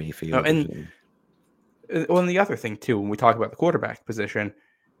Baker Mayfield. And the other thing, too, when we talk about the quarterback position,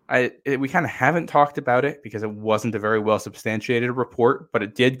 we kind of haven't talked about it because it wasn't a very well substantiated report, but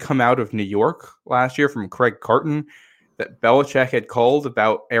it did come out of New York last year from Craig Carton that Belichick had called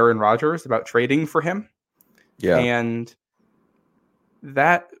about Aaron Rodgers, about trading for him. Yeah. And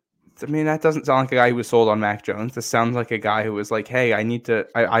that doesn't sound like a guy who was sold on Mac Jones. This sounds like a guy who was like, hey,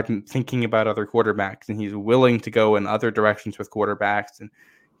 I'm thinking about other quarterbacks, and he's willing to go in other directions with quarterbacks. And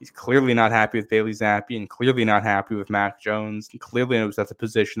he's clearly not happy with Bailey Zappi and clearly not happy with Mac Jones. And clearly knows that's a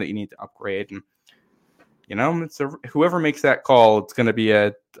position that you need to upgrade. And, whoever makes that call, it's going to be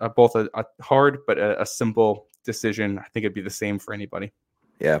both a hard but a simple decision. I think it'd be the same for anybody.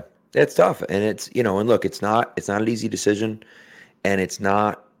 Yeah, it's tough. And it's, and look, it's not an easy decision, and it's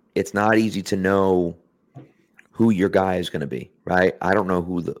not easy to know who your guy is going to be, right? I don't know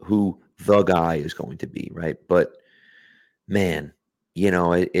who the guy is going to be, right? But man,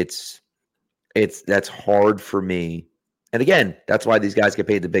 it's that's hard for me. And again, that's why these guys get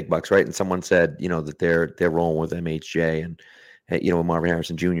paid the big bucks, right? And someone said, that they're rolling with MHJ and Marvin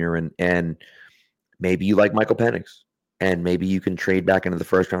Harrison Jr. and maybe you like Michael Penix, and maybe you can trade back into the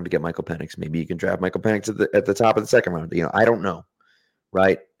first round to get Michael Penix. Maybe you can draft Michael Penix at the top of the second round. I don't know,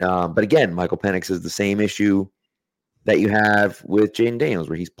 right? But again, Michael Penix is the same issue that you have with Jaden Daniels,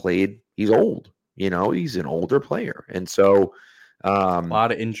 where he's old. He's an older player, and so a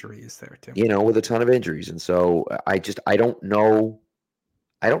lot of injuries there too. With a ton of injuries, and so I don't know.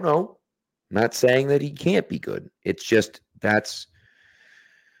 I'm not saying that he can't be good. It's just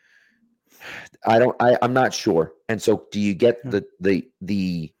I'm not sure. And so do you get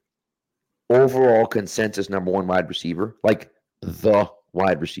the overall consensus number 1 wide receiver, like the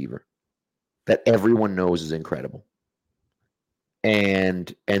wide receiver that everyone knows is incredible,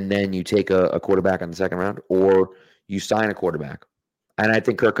 and then you take a quarterback in the second round, or you sign a quarterback? And I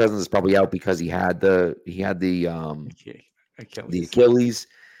think Kirk Cousins is probably out because he had the Achilles.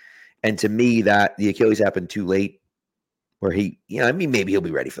 And to me, that the Achilles happened too late, where maybe he'll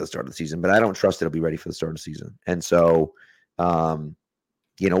be ready for the start of the season, but I don't trust he'll be ready for the start of the season. And so, we'll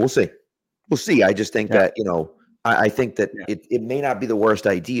see. We'll see. I just think that, I think that it may not be the worst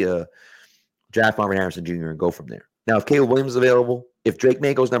idea. Draft Marvin Harrison Jr. and go from there. Now, if Caleb Williams is available, if Drake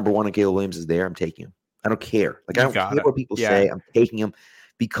May goes number 1 and Caleb Williams is there, I'm taking him. I don't care. I don't care what people say. I'm taking him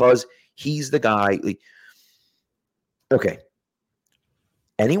because he's the guy. Okay.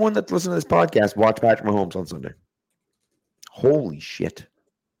 Anyone that listens to this podcast, watch Patrick Mahomes on Sunday. Holy shit.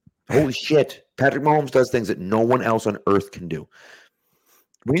 Patrick Mahomes does things that no one else on earth can do.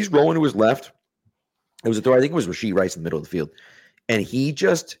 When he's rolling to his left, it was a throw. I think it was Rashee Rice in the middle of the field. And he's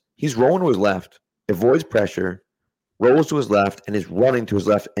rolling to his left, avoids pressure, rolls to his left, and is running to his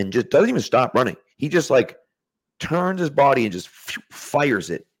left, and just doesn't even stop running. He just turns his body and just fires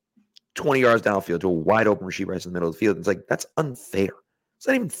it 20 yards downfield to a wide open Rashee Rice in the middle of the field. It's like, that's unfair. It's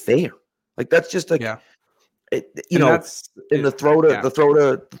not even fair. That's just in the throw to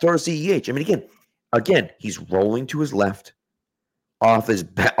CEH. I mean, again, he's rolling to his left off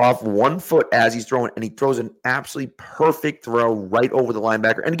 1 foot as he's throwing, and he throws an absolutely perfect throw right over the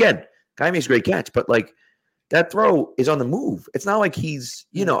linebacker. And again, guy makes a great catch, but that throw is on the move. It's not like he's,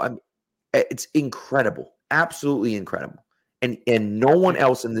 It's incredible, absolutely incredible. And no one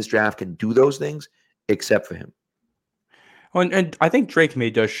else in this draft can do those things except for him. Well, and I think Drake May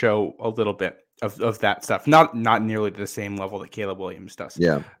does show a little bit of that stuff, not nearly to the same level that Caleb Williams does.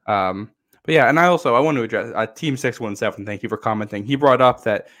 Yeah. But yeah, and I want to address Team 617. Thank you for commenting. He brought up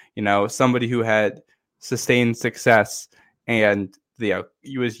that somebody who had sustained success and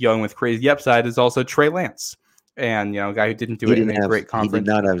he was young with crazy upside is also Trey Lance, and a guy who didn't do it in a great conference. He did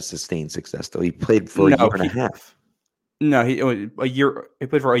not have sustained success though. He played for a year and a half. No, he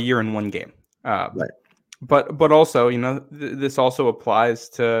played for a year and one game. Right. But also, this also applies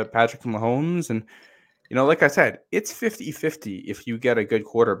to Patrick Mahomes. And, like I said, it's 50-50 if you get a good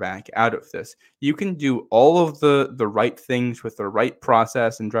quarterback out of this. You can do all of the right things with the right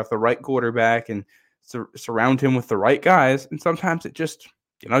process and draft the right quarterback and surround him with the right guys. And sometimes it just,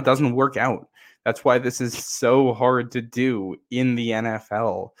 doesn't work out. That's why this is so hard to do in the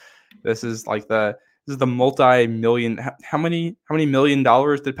NFL. This is like the multi-million. How many $1 million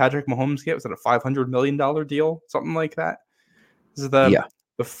did Patrick Mahomes get? Was it a $500 million deal? Something like that. This is the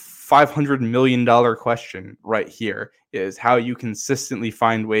 $500 million question right here is how you consistently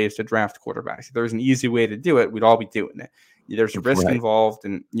find ways to draft quarterbacks. If there's an easy way to do it, we'd all be doing it. There's risk involved,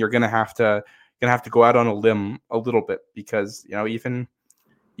 and you're gonna have to go out on a limb a little bit because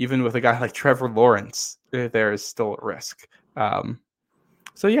even with a guy like Trevor Lawrence, there is still a risk.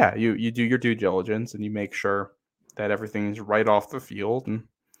 So yeah, you do your due diligence and you make sure that everything's right off the field, and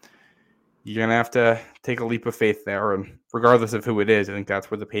you're gonna have to take a leap of faith there. And regardless of who it is, I think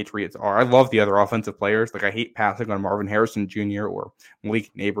that's where the Patriots are. I love the other offensive players. Like I hate passing on Marvin Harrison Jr. or Malik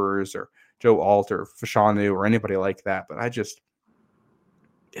Neighbors or Joe Alt or Fashanu or anybody like that. But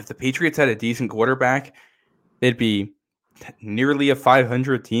if the Patriots had a decent quarterback, they'd be nearly a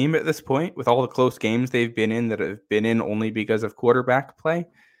 500 team at this point with all the close games they've been in that have been in only because of quarterback play.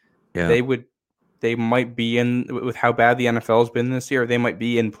 Yeah. They might be in, with how bad the NFL has been this year, they might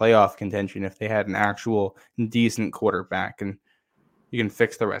be in playoff contention if they had an actual decent quarterback, and you can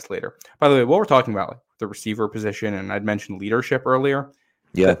fix the rest later. By the way, what we're talking about, like the receiver position, and I'd mentioned leadership earlier.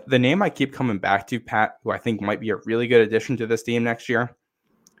 Yeah. The name I keep coming back to, Pat, who I think might be a really good addition to this team next year,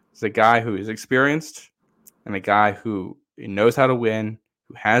 is a guy who is experienced and a guy who knows how to win,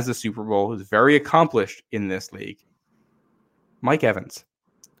 who has the Super Bowl, who's very accomplished in this league. Mike Evans.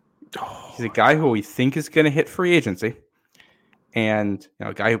 He's a guy who we think is going to hit free agency, and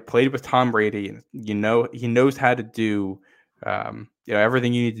a guy who played with Tom Brady, and he knows how to do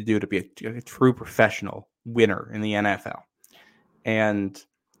everything you need to do to be a true professional winner in the NFL. And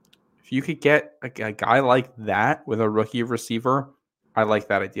if you could get a guy like that with a rookie receiver, I like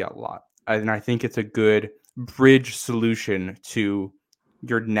that idea a lot, and I think it's a good bridge solution to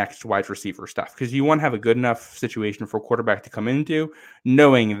your next wide receiver stuff, because you want to have a good enough situation for a quarterback to come into,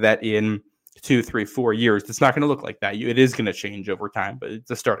 knowing that in 2, 3, 4 years, it's not going to look like that. It is going to change over time, but it's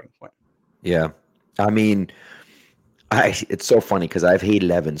a starting point. Yeah. I mean, it's so funny because I've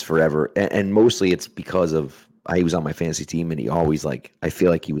hated Evans forever. And mostly it's because of he was on my fantasy team and he always I feel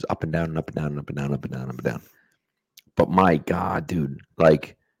like he was up and down and up and down and up and down, up and down, up and down. But my God, dude,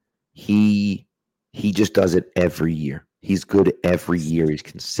 he just does it every year. He's good every year. He's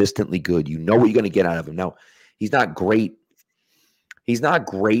consistently good. You know what you're going to get out of him. Now, he's not great. He's not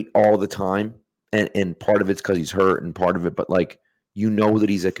great all the time. And part of it's because he's hurt and part of it. But, you know that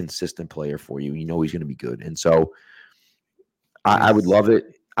he's a consistent player for you. You know he's going to be good. And so I would love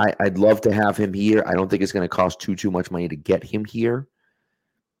it. I'd love to have him here. I don't think it's going to cost too much money to get him here.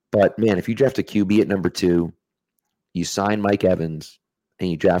 But, man, if you draft a QB at number 2, you sign Mike Evans, and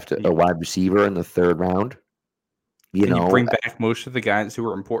you draft a wide receiver in the 3rd round, you bring back most of the guys who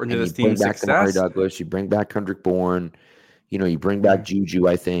were important to this team's success. You bring back Amari Douglas, you bring back Kendrick Bourne, you bring back Juju,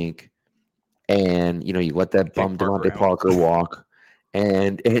 I think, and you let that bum Devontae Parker walk,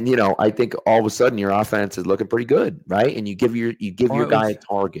 and I think all of a sudden your offense is looking pretty good, right? And you give your guy a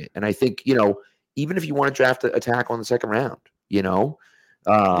target, and I think even if you want to draft a tackle in the 2nd round,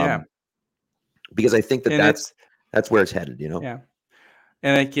 because I think that's where it's headed, Yeah.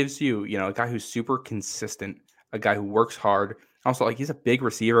 And it gives you, a guy who's super consistent, a guy who works hard. Also, he's a big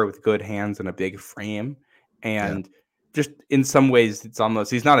receiver with good hands and a big frame. And just in some ways, it's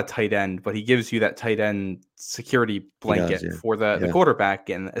almost, he's not a tight end, but he gives you that tight end security blanket for the quarterback.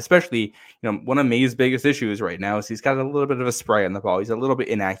 And especially, one of May's biggest issues right now is he's got a little bit of a spray on the ball. He's a little bit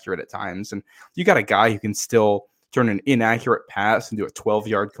inaccurate at times. And you got a guy who can still turn an inaccurate pass into a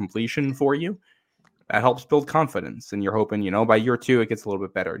 12-yard completion for you. That helps build confidence. And you're hoping, by year 2, it gets a little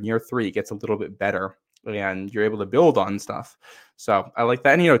bit better. In year 3, it gets a little bit better. And you're able to build on stuff. So I like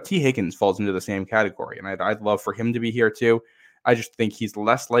that. And, T. Higgins falls into the same category. And I'd love for him to be here too. I just think he's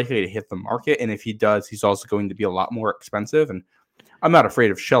less likely to hit the market. And if he does, he's also going to be a lot more expensive. And I'm not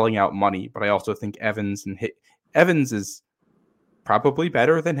afraid of shelling out money, but I also think Evans is probably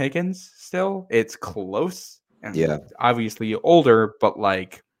better than Higgins still. It's close and obviously older, but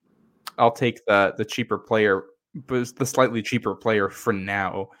like I'll take the cheaper player, but the slightly cheaper player for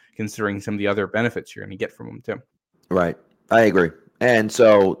now, considering some of the other benefits you're going to get from him too. Right. I agree. And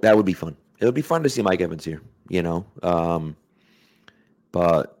so that would be fun. It would be fun to see Mike Evans here,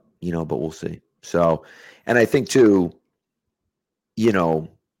 but we'll see. So, and I think too,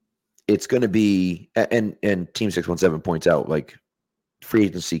 it's going to be, and Team 617 points out, like, free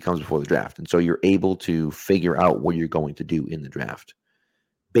agency comes before the draft. And so you're able to figure out what you're going to do in the draft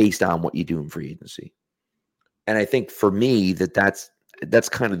based on what you do in free agency. And I think for me that's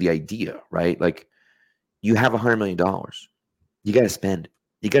kind of the idea, right? Like, you have $100 million. You got to spend.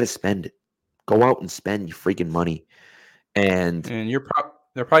 You got to spend it. Go out and spend your freaking money. And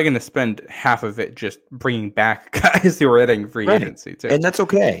they're probably going to spend half of it just bringing back guys who are hitting free agency too. And that's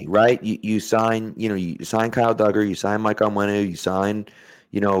okay, right? You sign, you sign Kyle Duggar, you sign Mike Onwenu, you sign,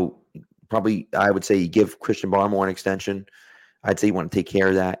 probably I would say you give Christian Barmore an extension. I'd say you want to take care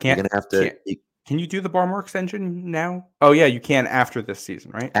of that. You're going to have to. Can you do the Barmore extension now? Oh yeah, you can after this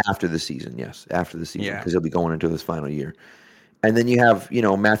season, right? After the season, yes, after the season, because he'll be going into this final year. And then you have,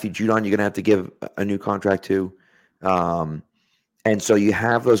 Matthew Judon. You're going to have to give a new contract to. And so you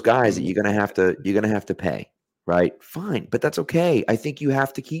have those guys that you're gonna have to pay, right? Fine, but that's okay. I think you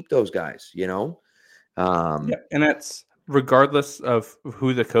have to keep those guys, and that's regardless of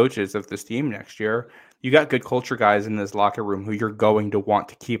who the coach is of this team next year. You got good culture guys in this locker room who you're going to want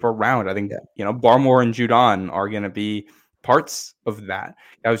to keep around. I think Barmore and Judon are going to be parts of that.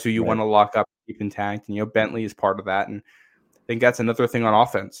 Guys who you want to lock up, keep intact, and Bentley is part of that. And I think that's another thing on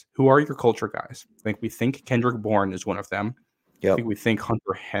offense. Who are your culture guys? I think Kendrick Bourne is one of them. Yep. I think we think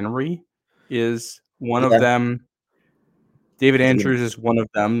Hunter Henry is one of them. David Andrews is one of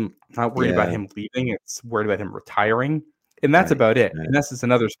them. Not worried about him leaving. It's worried about him retiring. And that's about it. Right. And this is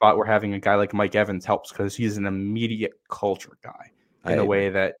another spot where having a guy like Mike Evans helps because he's an immediate culture guy in a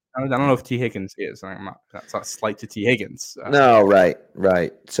way that I don't know if T. Higgins is. That's not slight to T. Higgins. No, right.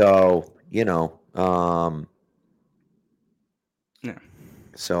 So,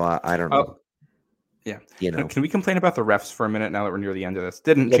 So I don't know. Yeah. Can we complain about the refs for a minute now that we're near the end of this?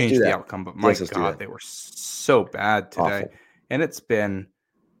 Didn't change the outcome, but my God, they were so bad today. Awful. And it's been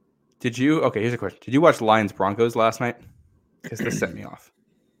here's a question. Did you watch Lions Broncos last night? Because this set me off.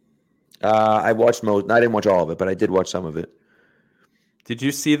 I watched most. I didn't watch all of it, but I did watch some of it. Did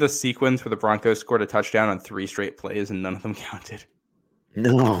you see the sequence where the Broncos scored a touchdown on 3 straight plays and none of them counted?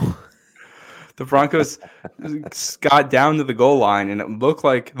 No. The Broncos got down to the goal line, and it looked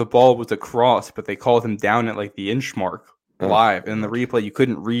like the ball was a cross, but they called him down at like the inch mark live. And in the replay, you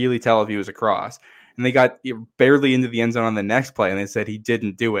couldn't really tell if he was a cross. And they got barely into the end zone on the next play, and they said he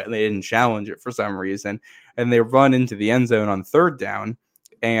didn't do it. And they didn't challenge it for some reason. And they run into the end zone on 3rd down,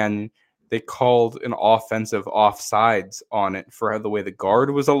 and they called an offensive offsides on it for the way the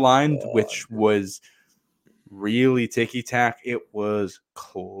guard was aligned, which was really ticky-tack. It was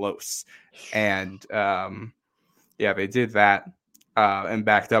close. And, they did that and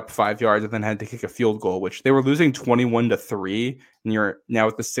backed up 5 yards and then had to kick a field goal, which they were losing 21-3. And you're now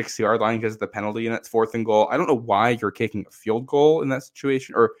at the 6-yard line because of the penalty, and it's 4th and goal. I don't know why you're kicking a field goal in that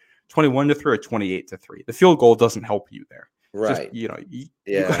situation, or 21-3 or 28-3. The field goal doesn't help you there. Right. Just, you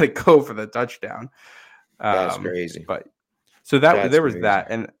got to go for the touchdown. That's crazy. But so there was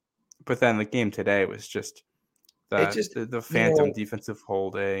that. But then the game today was just the phantom defensive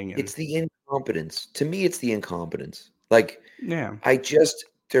holding. And it's the incompetence. To me, it's the incompetence. Like, yeah,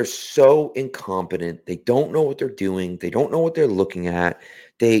 they're so incompetent. They don't know what they're doing. They don't know what they're looking at.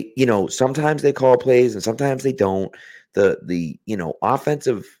 They, sometimes they call plays and sometimes they don't. The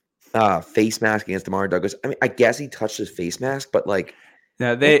offensive face mask against Demar Douglas. I mean, I guess he touched his face mask, but like,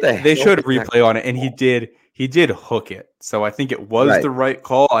 they showed a replay on it, and he did hook it. So I think it was the right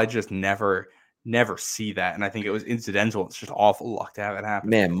call. I just never see that, and I think it was incidental. It's just awful luck to have it happen.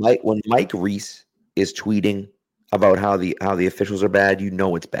 Man, when Mike Reese is tweeting about how the officials are bad,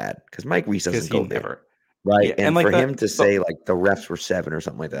 it's bad because Mike Reese doesn't go there, right? Yeah, and for him to say like the refs were 7 or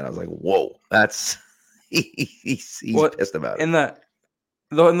something like that, I was like, whoa, that's he's pissed about it. And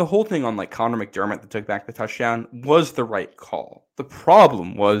the whole thing on like Connor McDermott that took back the touchdown was the right call. The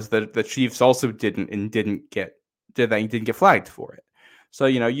problem was that the Chiefs also didn't get flagged for it. So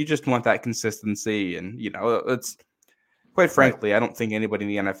you just want that consistency, and quite frankly, I don't think anybody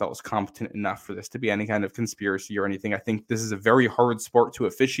in the NFL is competent enough for this to be any kind of conspiracy or anything. I think this is a very hard sport to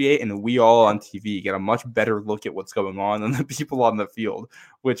officiate, and we all on TV get a much better look at what's going on than the people on the field,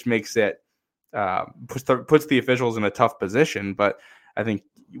 which makes it puts the officials in a tough position. But I think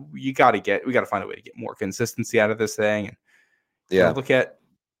we got to find a way to get more consistency out of this thing. And look at,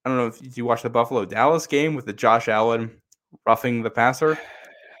 I don't know if you watched the Buffalo-Dallas game with the Josh Allen roughing the passer.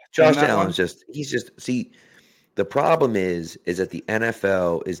 Josh Allen's see, the problem is that the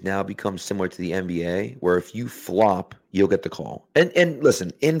NFL is now become similar to the NBA, where if you flop, you'll get the call. And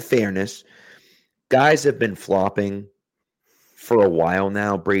listen, in fairness, guys have been flopping for a while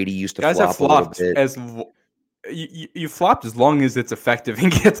now. Brady used to flop a little bit. You flopped as long as it's effective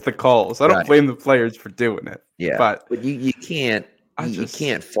and gets the calls. I don't blame the players for doing it. Yeah, but you can't. You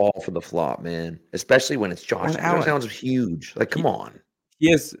can't fall for the flop, man. Especially when it's Josh. Josh Allen's huge. Like, come on.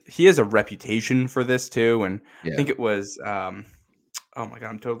 He has a reputation for this too, and I think it was. Oh my God,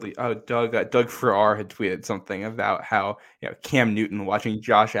 I'm totally. Oh, Doug Farrar had tweeted something about how Cam Newton watching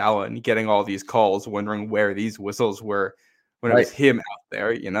Josh Allen getting all these calls, wondering where these whistles were when it was him out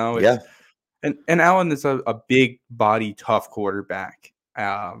there. And Allen is a big body, tough quarterback.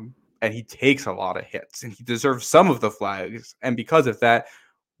 And he takes a lot of hits, and he deserves some of the flags. And because of that,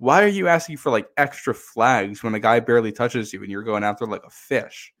 why are you asking for like extra flags when a guy barely touches you and you're going after like a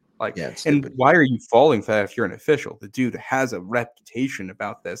fish? And why are you falling for that if you're an official? The dude has a reputation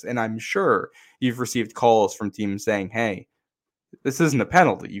about this, and I'm sure you've received calls from teams saying, "Hey, this isn't a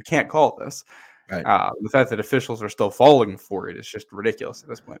penalty. You can't call this." Right. The fact that officials are still falling for it is just ridiculous at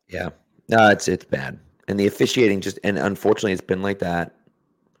this point. Yeah, no, it's bad, and the officiating and unfortunately, it's been like that.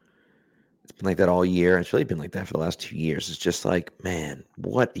 It's been like that all year. It's really been like that for the last 2 years. It's just like, man,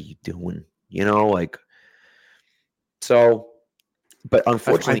 what are you doing? But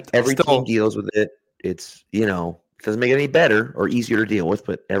unfortunately, every team deals with it. It's, it doesn't make it any better or easier to deal with,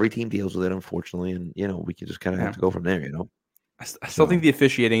 but every team deals with it, unfortunately. And, we can just kind of have to go from there, I still think the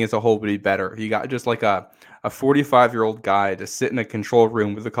officiating as a whole would be better. You got just like a 45-year-old guy to sit in a control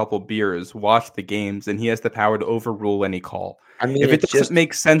room with a couple beers, watch the games, and he has the power to overrule any call. I mean, if it doesn't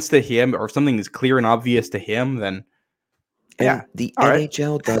make sense to him or something is clear and obvious to him, then the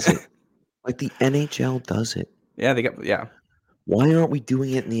NHL does it. Like the NHL does it. Yeah, Why aren't we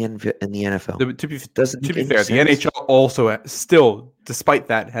doing it in the NFL? To be fair, the NHL also still, despite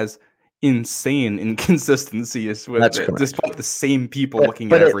that, has insane inconsistencies with it, despite the same people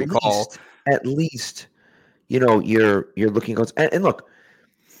looking at every call. At least, you're looking at, and look,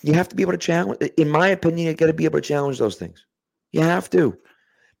 you have to be able to challenge. In my opinion, you got to be able to challenge those things. You have to,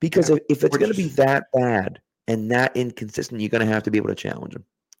 because if it's going to be that bad and that inconsistent, you're going to have to be able to challenge them.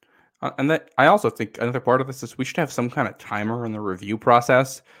 And that I also think another part of this is we should have some kind of timer in the review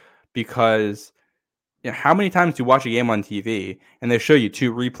process, because how many times do you watch a game on TV and they show you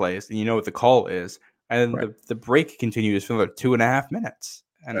 2 replays and you know what the call is, and the break continues for another 2.5 minutes,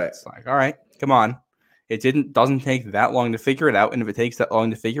 and it's like, all right, come on. It doesn't take that long to figure it out, and if it takes that long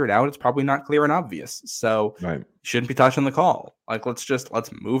to figure it out, it's probably not clear and obvious. So you shouldn't be touching the call. Like, let's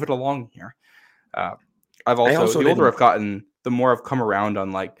move it along here. The older I've gotten, the more I've come around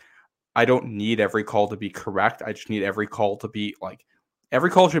on like, I don't need every call to be correct. I just need every call to be every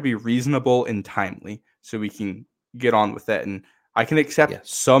call should be reasonable and timely so we can get on with it. And I can accept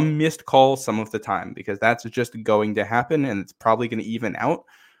some missed calls some of the time, because that's just going to happen and it's probably going to even out.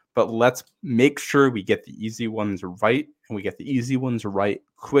 But let's make sure we get the easy ones right, and we get the easy ones right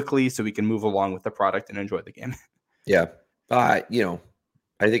quickly so we can move along with the product and enjoy the game. Yeah. I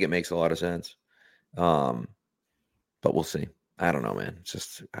think it makes a lot of sense. But we'll see. I don't know, man. It's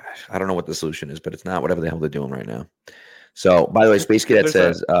just, I don't know what the solution is, but it's not whatever the hell they're doing right now. So, by the way, Space Cadet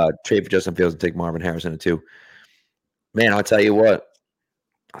says, trade for Justin Fields and take Marvin Harrison at 2. Man, I'll tell you what.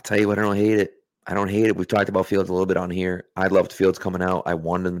 I don't hate it. I don't hate it. We've talked about Fields a little bit on here. I loved Fields coming out. I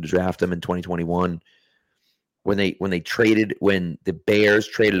wanted them to draft him in 2021. When the Bears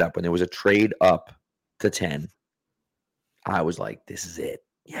traded up, when there was a trade up to 10, I was like, this is it.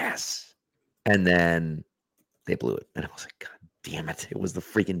 Yes. And then they blew it. And I was like, God damn it. It was the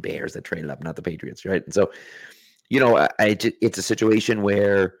freaking Bears that traded up, not the Patriots, right? And so, it's a situation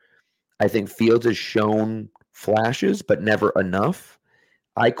where I think Fields has shown flashes, but never enough.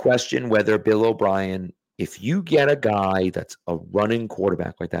 I question whether Bill O'Brien, if you get a guy that's a running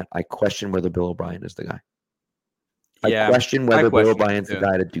quarterback like that, I question whether Bill O'Brien is the guy. I question whether Bill O'Brien's the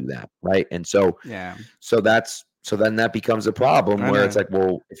guy to do that, right? And so, so then that becomes a problem where it's like,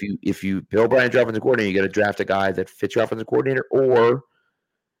 well, if you Bill O'Brien's your offensive coordinator, you got to draft a guy that fits your offensive coordinator, or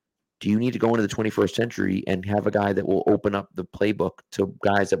do you need to go into the 21st century and have a guy that will open up the playbook to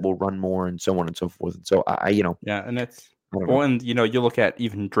guys that will run more and so on and so forth? And so and don't know. Well, and you look at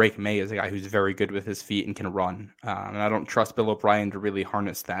even Drake May as a guy who's very good with his feet and can run. And I don't trust Bill O'Brien to really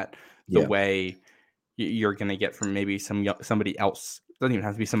harness that the way you're going to get from maybe somebody else. It doesn't even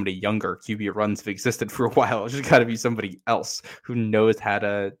have to be somebody younger. QB runs have existed for a while. It's just got to be somebody else who knows how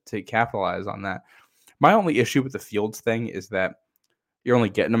to capitalize on that. My only issue with the Fields thing is that you're only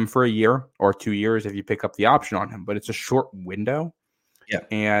getting him for a year or 2 years if you pick up the option on him, but it's a short window. Yeah.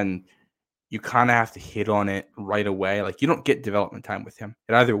 And you kind of have to hit on it right away. Like, you don't get development time with him.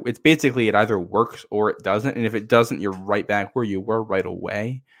 It either works or it doesn't. And if it doesn't, you're right back where you were right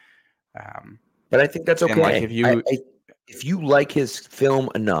away. But I think that's okay. Like if you like his film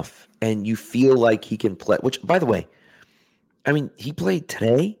enough and you feel like he can play, which, by the way, I mean, he played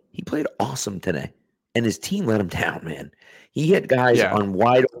today. He played awesome today. And his team let him down, man. He hit guys on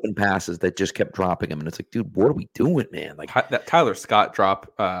wide open passes that just kept dropping him. And it's like, dude, what are we doing, man? Like that Tyler Scott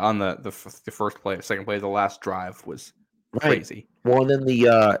drop on the first play, second play, the last drive was crazy. Well, and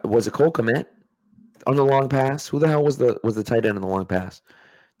then was it Cole Kmet on the long pass? Who the hell was the tight end on the long pass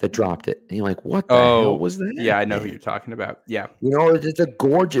that dropped it? And you're like, what the hell was that? Yeah, I know who you're talking about. Yeah. It's a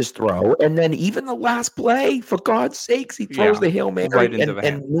gorgeous throw. And then even the last play, for God's sakes, he throws the Hail Mary right into the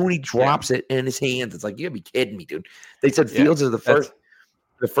hand. And Mooney drops it in his hands. It's like, you gotta be kidding me, dude. They said Fields is the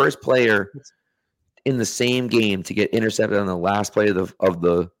first player in the same game to get intercepted on the last play of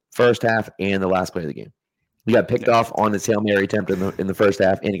the first half and the last play of the game. He got picked off on his Hail Mary attempt in the first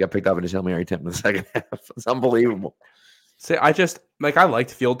half, and he got picked off in his Hail Mary attempt in the second half. It's unbelievable. So I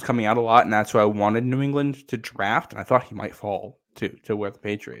liked Fields coming out a lot, and that's who I wanted New England to draft, and I thought he might fall to where the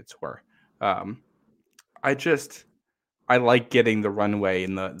Patriots were. I like getting the runway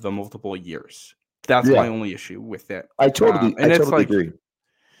in the multiple years. That's my only issue with it. I totally agree.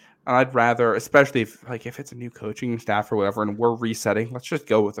 I'd rather, especially if it's a new coaching staff or whatever, and we're resetting, let's just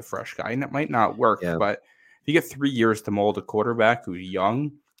go with a fresh guy. And it might not work, but if you get 3 years to mold a quarterback who's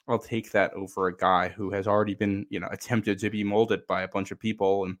young, I'll take that over a guy who has already been, attempted to be molded by a bunch of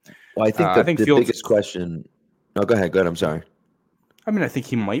people. And I think the Fields, biggest question. No, go ahead. I'm sorry. I mean, I think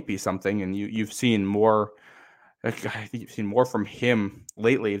he might be something, and you've seen more. I think you've seen more from him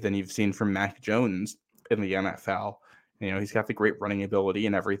lately than you've seen from Mac Jones in the NFL. He's got the great running ability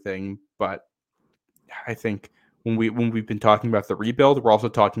and everything, but I think when we've been talking about the rebuild, we're also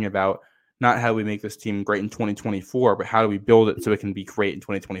talking about not how we make this team great in 2024, but how do we build it so it can be great in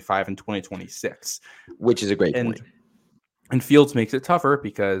 2025 and 2026? Which is a great point. And Fields makes it tougher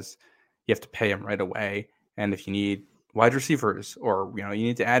because you have to pay him right away. And if you need wide receivers or, you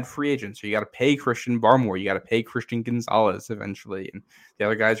need to add free agents, or you got to pay Christian Barmore, you got to pay Christian Gonzalez eventually, and the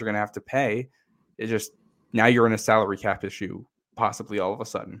other guys are going to have to pay. It just, now you're in a salary cap issue, possibly all of a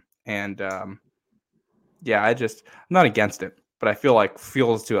sudden. And I'm not against it. But I feel like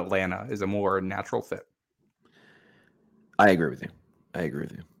Fields to Atlanta is a more natural fit. I agree with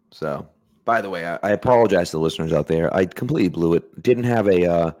you. So, by the way, I apologize to the listeners out there. I completely blew it. I didn't have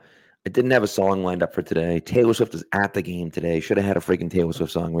a song lined up for today. Taylor Swift is at the game today. Should have had a freaking Taylor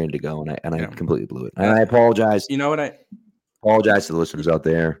Swift song ready to go, and I completely blew it. And I apologize. You know what? I apologize to the listeners out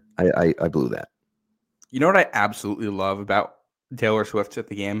there. I blew that. You know what I absolutely love about Taylor Swift at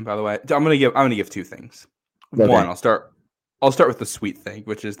the game? By the way, I'm gonna give two things. Okay. One, I'll start with the sweet thing,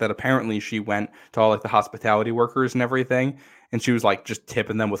 which is that apparently she went to all the hospitality workers and everything, and she was just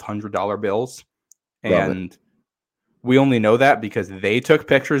tipping them with $100 bills. And we only know that because they took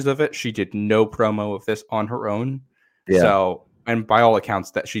pictures of it. She did no promo of this on her own. Yeah. So, and by all accounts,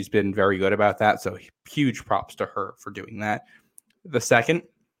 that she's been very good about that. So huge props to her for doing that. The second,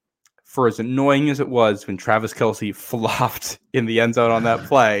 for as annoying as it was when Travis Kelce flopped in the end zone on that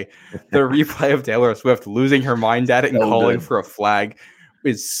play, the replay of Taylor Swift losing her mind at it and calling for a flag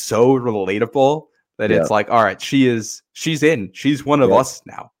is so relatable that it's all right, she's in. She's one of us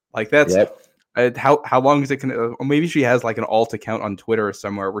now. That's how long is it going to, maybe she has an alt account on Twitter or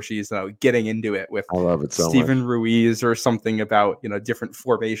somewhere where she's getting into it with Stephen Ruiz or something about, different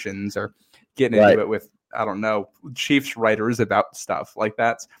formations, or getting into it with, I don't know, Chiefs writers about stuff like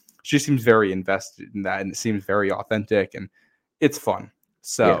that. She seems very invested in that, and it seems very authentic, and it's fun.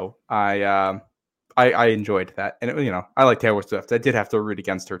 So I enjoyed that, and I like Taylor Swift. I did have to root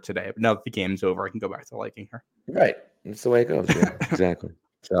against her today, but now that the game's over, I can go back to liking her. Right, that's the way it goes. Yeah, exactly.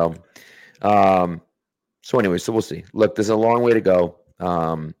 So anyway, so we'll see. Look, there's a long way to go.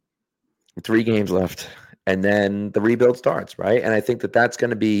 3 games left, and then the rebuild starts, right? And I think that's going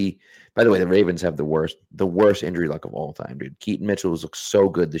to be. By the way, the Ravens have the worst injury luck of all time, dude. Keaton Mitchell looks so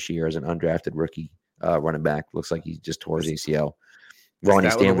good this year as an undrafted rookie running back. Looks like he just tore his ACL. Ronnie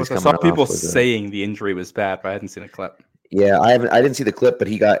Stanley's coming off. I saw people saying the injury was bad, but I hadn't seen a clip. Yeah, I didn't see the clip, but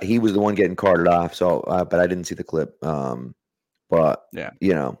he was the one getting carted off. So, but I didn't see the clip. But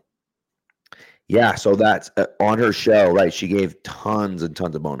Yeah. Yeah, so that's on her show, right? She gave tons and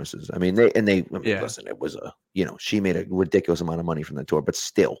tons of bonuses. I mean, listen, it was she made a ridiculous amount of money from the tour, but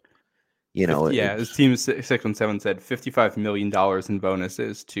still, His team 617 said $55 million in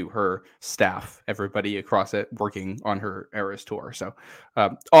bonuses to her staff, everybody across it working on her Eras tour. So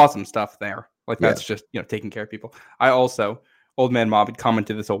awesome stuff there. Like that's just taking care of people. I also, Old Man Mob had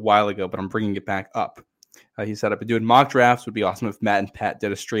commented this a while ago, but I'm bringing it back up. He said, I've been doing mock drafts. Would be awesome if Matt and Pat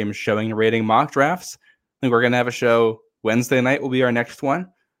did a stream showing and rating mock drafts. I think we're going to have a show Wednesday night will be our next one.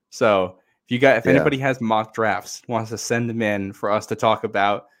 So if anybody has mock drafts, wants to send them in for us to talk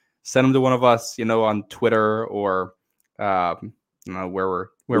about, send them to one of us, on Twitter or where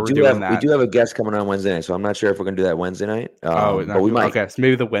we're doing that. We do have a guest coming on Wednesday night, so I'm not sure if we're going to do that Wednesday night. But we might. Okay, so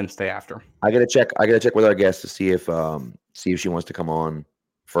maybe the Wednesday after. I gotta check with our guest to see if she wants to come on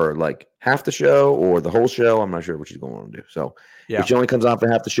for like half the show or the whole show. I'm not sure what she's going to do. So if she only comes on for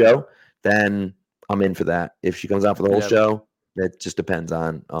half the show, then I'm in for that. If she comes on for the whole show, that just depends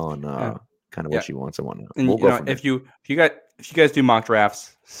on kind of what she wants and whatnot. And we'll go from there. If you guys do mock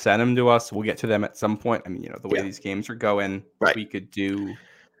drafts, send them to us. We'll get to them at some point. I mean, the way these games are going, we could do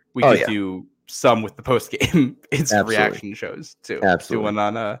do some with the post game instant reaction shows too. Absolutely.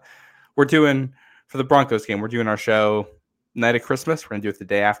 We're doing for the Broncos game. We're doing our show night of Christmas. We're gonna do it the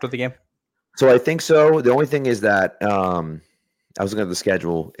day after the game. So I think so. The only thing is that I was looking at the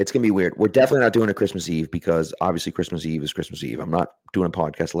schedule. It's gonna be weird. We're definitely not doing a Christmas Eve because obviously Christmas Eve is Christmas Eve. I'm not doing a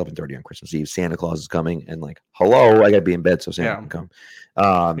podcast 11:30 on Christmas Eve. Santa Claus is coming, and hello, I gotta be in bed so Santa can come.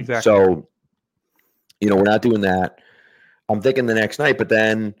 Exactly. So we're not doing that. I'm thinking the next night, but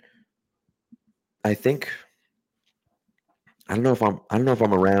then I think I don't know if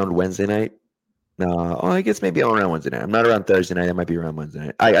I'm around Wednesday night. I guess maybe I'm around Wednesday night. I'm not around Thursday night. I might be around Wednesday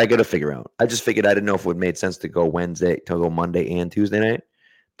night. I got to figure out. I just figured I didn't know if it would make sense to go Monday and Tuesday night,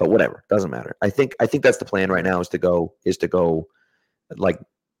 but whatever, doesn't matter. I think that's the plan right now is to go like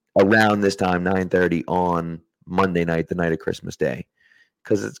around this time 9:30 on Monday night, the night of Christmas Day,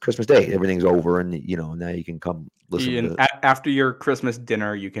 because it's Christmas Day. Everything's over, and now you can come listen. After your Christmas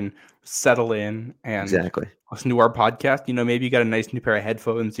dinner, you can settle in and exactly listen to our podcast. Maybe you got a nice new pair of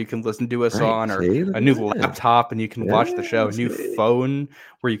headphones you can listen to us on, or a new laptop, and you can watch the show. A new phone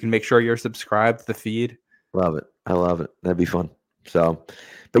where you can make sure you're subscribed to the feed. Love it. I love it. That'd be fun. So,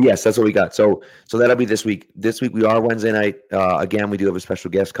 but yes, that's what we got. So that'll be this week. This week we are Wednesday night. Again, we do have a special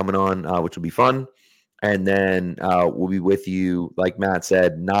guest coming on, which will be fun. And then we'll be with you, like Matt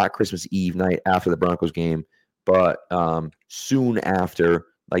said, not Christmas Eve night after the Broncos game, but soon after,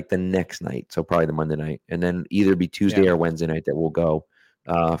 like the next night. So probably the Monday night, and then either be Tuesday or Wednesday night that we'll go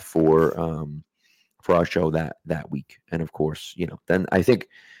for our show that week. And of course, then I think,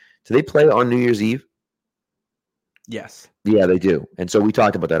 do they play on New Year's Eve? Yes. Yeah, they do. And so we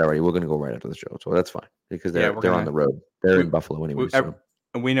talked about that already. We're going to go right after the show, so that's fine because they're on the road. They're in Buffalo anyway.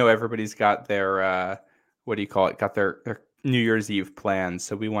 And we know everybody's got their got their New Year's Eve plans,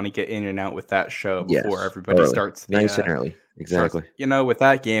 so we want to get in and out with that show before everybody starts. Nice and early. Exactly. With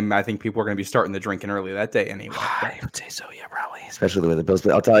that game, I think people are going to be starting the drinking early that day anyway. I would say so, yeah, probably. Especially with the Bills.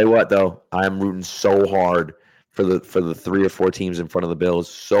 But I'll tell you what, though, I'm rooting so hard for the 3 or 4 teams in front of the Bills.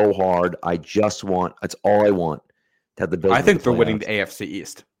 So hard. That's all I want. To have the Bills. I think they're winning the AFC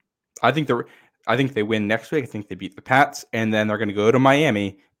East. I think they win next week. I think they beat the Pats, and then they're going to go to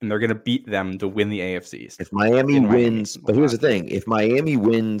Miami, and they're going to beat them to win the AFC East. If Miami wins, but here's the thing: if Miami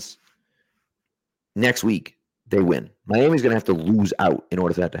wins next week, they win. Miami's going to have to lose out in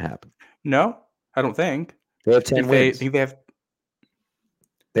order for that to happen. No, I don't think they have 10 wins. They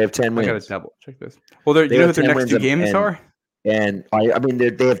have 10 wins. I got to double check this. Well, you know who their next 2 games are? And I mean,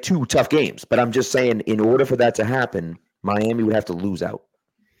 they have 2 tough games, but I'm just saying, in order for that to happen, Miami would have to lose out.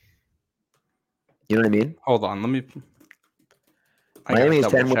 You know what I mean? Hold on, let me. Miami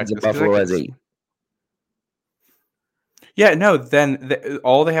has 10 wins and Buffalo has 8. Yeah, no. Then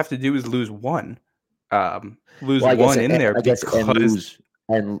all they have to do is lose one. Lose one in there because they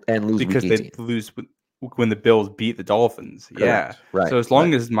lose when the Bills beat the Dolphins. Correct. Yeah, right. So as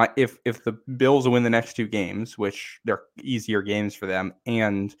long as if the Bills win the next 2 games, which they're easier games for them,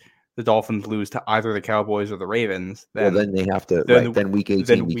 and the Dolphins lose to either the Cowboys or the Ravens, then they have to. Then week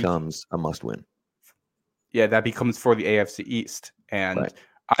 18 becomes a must-win. Yeah, that becomes for the AFC East, and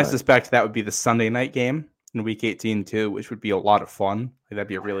I suspect that would be the Sunday night game in Week 18 too, which would be a lot of fun. That'd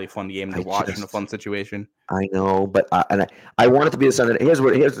be a really fun game to watch in a fun situation. I know, but I want it to be the Sunday.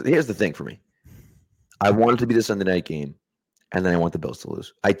 Here's the thing for me. I want it to be the Sunday night game, and then I want the Bills to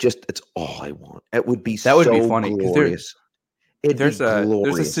lose. It's all I want. It would be be funny. Glorious. It'd be There's a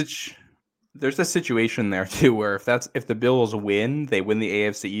glorious. there's a situation there too where if the Bills win, they win the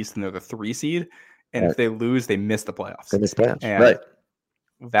AFC East and they're the 3 seed, and Right. if they lose, they miss the playoffs. They miss playoffs. And Right.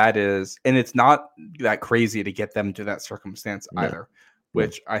 and it's not that crazy to get them to that circumstance No. either,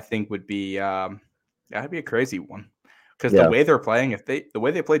 which I think would be that'd be a crazy one. Because Yeah. the way they're playing, the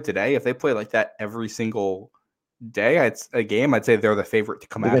way they played today, if they play like that every single day, I'd say they're the favorite to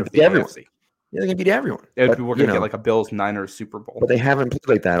come They're out gonna of beat the everyone. AFC. Yeah, they're gonna beat everyone. We're But, going to get like a Bills Niners Super Bowl. but they haven't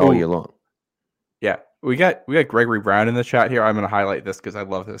played like that all Ooh. year long. Yeah, we got Gregory Brown in the chat here. I'm going to highlight this because I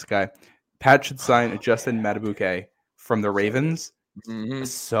love this guy. Pat should sign Justin Matabuke from the Ravens. Mhm.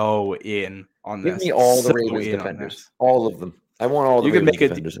 So in on Give this. me all the So Ravens in on defenders, this. all of them. I want all the You could Ravens make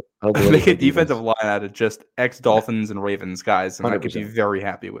defenders. make a defensive line out of just ex-Dolphins and Ravens guys, and I could be 100%. very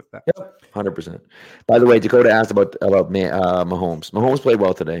happy with that. Yep, 100%. By the way, Dakota asked about Mahomes. Mahomes played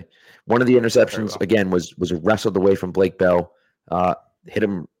well today. One of the interceptions well. again was wrestled away from Blake Bell, hit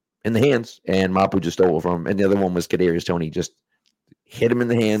him in the hands, and Mapu just stole it from him. And the other one was Kadarius Toney just hit him in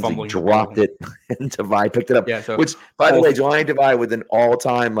the hands, he dropped it, and Tavai picked it up. Yeah, so which, by the way, Jelani Tavai with an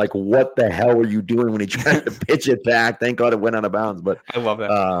all-time like, what the hell were you doing when he tried to pitch it back? Thank God it went out of bounds. But I love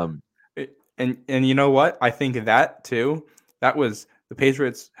that. And you know what? I think that too. That was the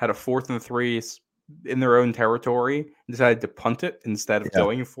Patriots had a 4th and 3 in their own territory and decided to punt it instead of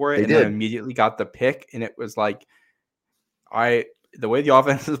going for it, and then immediately got the pick. And it was like, the way the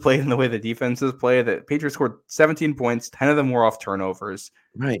offense is played and the way the defense is played, the Patriots scored 17 points, 10 of them were off turnovers.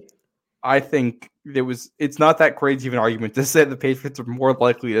 Right. I think it's not that crazy of an argument to say the Patriots are more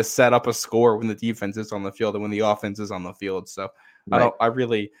likely to set up a score when the defense is on the field than when the offense is on the field. So Right. I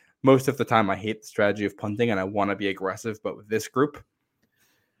really, most of the time, I hate the strategy of punting and I want to be aggressive, but with this group,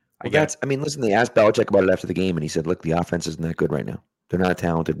 listen, they asked Belichick about it after the game, and he said, look, the offense isn't that good right now. They're not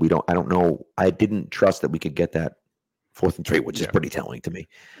talented. I don't know. I didn't trust that we could get that 4th and 3, which is pretty telling to me.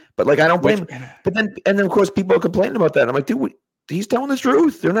 But like, I don't blame him. But then of course people are complaining about that. I'm like, dude, he's telling the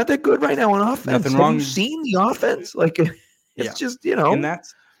truth. They're not that good right now on offense. Nothing wrong. Have you seen the offense? Like, it's just, and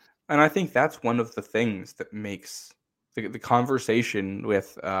I think that's one of the things that makes the conversation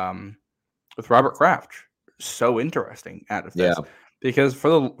with Robert Kraft so interesting out of this. Because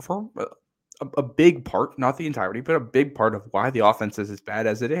for a big part, not the entirety, but a big part of why the offense is as bad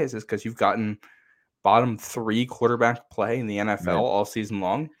as it is because you've gotten bottom 3 quarterback play in the NFL all season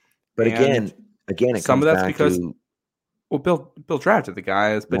long. But again, it some comes of that's back because to, Bill drafted the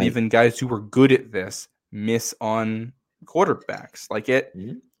guys, but even guys who were good at this miss on quarterbacks. Like it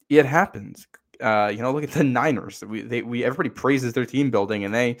happens. Look at the Niners. Everybody praises their team building,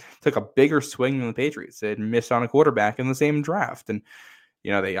 and they took a bigger swing than the Patriots. They had missed on a quarterback in the same draft, and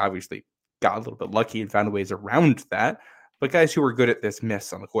they obviously got a little bit lucky and found ways around that. But guys who were good at this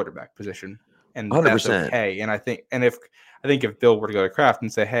miss on the quarterback position, and 100%. That's okay. And I think if Bill were to go to Kraft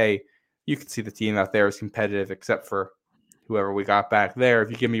and say, "Hey, you can see the team out there is competitive, except for whoever we got back there.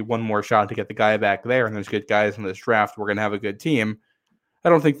 If you give me one more shot to get the guy back there, and there's good guys in this draft, we're gonna have a good team."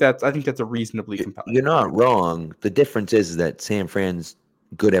 I think that's a reasonably compelling. You're not wrong. The difference is that San Fran's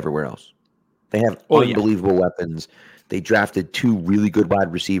good everywhere else. They have unbelievable weapons. They drafted 2 really good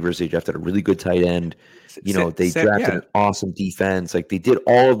wide receivers. They drafted a really good tight end. They drafted an awesome defense. Like they did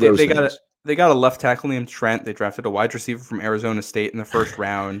all of those things. They got a left tackle named Trent. They drafted a wide receiver from Arizona State in the 1st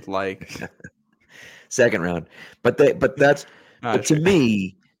round, like 2nd round. But that's to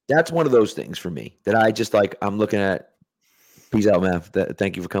me, that's one of those things for me that I just like. I'm looking at. Peace out, Matt.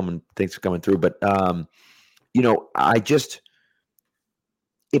 Thank you for coming. Thanks for coming through. But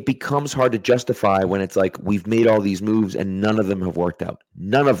it becomes hard to justify when it's like we've made all these moves and none of them have worked out.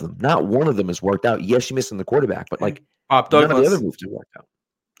 None of them. Not one of them has worked out. Yes, you missed on the quarterback, but like Pop none Douglas. of the other moves have worked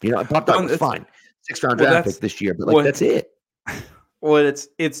out. Pop Douglas fine. 6th round draft pick this year, but that's it. Well,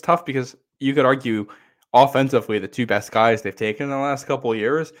 it's tough because you could argue offensively the 2 best guys they've taken in the last couple of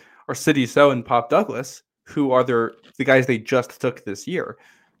years are Sidney So and Pop Douglas, who are the guys they just took this year.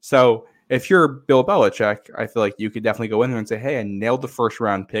 So if you're Bill Belichick, I feel like you could definitely go in there and say, hey, I nailed the 1st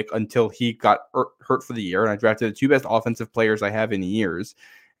round pick until he got hurt for the year, and I drafted the 2 best offensive players I have in years,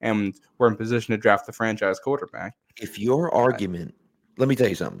 and we're in position to draft the franchise quarterback. If your argument, let me tell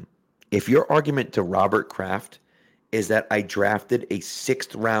you something. If your argument to Robert Kraft is that I drafted a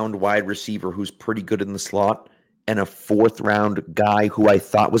 6th round wide receiver who's pretty good in the slot and a 4th round guy who I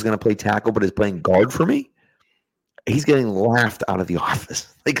thought was going to play tackle but is playing guard for me, he's getting laughed out of the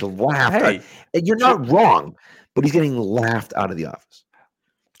office. Like laughed. Hey, and you're not wrong, but he's getting laughed out of the office.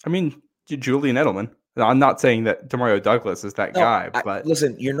 I mean, Julian Edelman. I'm not saying that Demario Douglas is that guy, but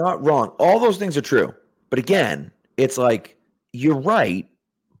listen, you're not wrong. All those things are true. But again, it's like you're right,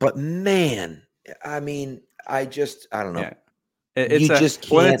 but man, I mean, I don't know. Yeah. It's you just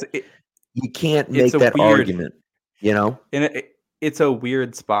can't. You can't make that argument. And it's a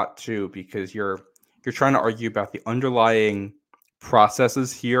weird spot too, because you're trying to argue about the underlying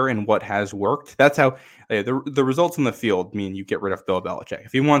processes here and what has worked. That's how the results in the field mean you get rid of Bill Belichick.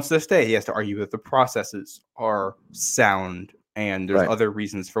 If he wants to stay, he has to argue that the processes are sound and there's other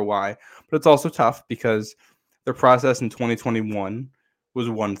reasons for why. But it's also tough because the process in 2021 was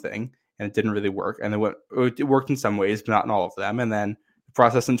one thing and it didn't really work. And then it worked in some ways, but not in all of them. And then the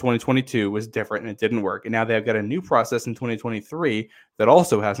process in 2022 was different and it didn't work. And now they've got a new process in 2023 that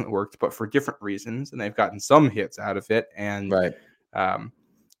also hasn't worked, but for different reasons. And they've gotten some hits out of it. And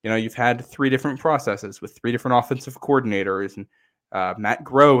you've had 3 different processes with 3 different offensive coordinators, and Matt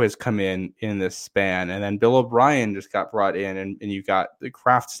Groh has come in this span, and then Bill O'Brien just got brought in, and you got the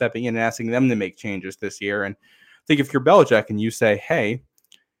Kraft stepping in and asking them to make changes this year. And I think if you're Belichick and you say, hey,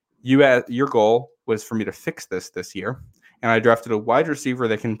 your goal was for me to fix this year, and I drafted a wide receiver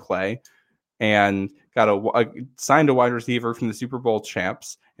that can play, and got signed a wide receiver from the Super Bowl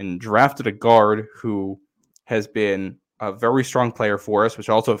champs, and drafted a guard who has been a very strong player for us, which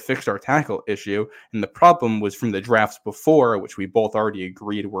also fixed our tackle issue. And the problem was from the drafts before, which we both already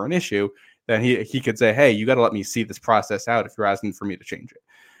agreed were an issue. Then he could say, hey, you got to let me see this process out if you're asking for me to change it.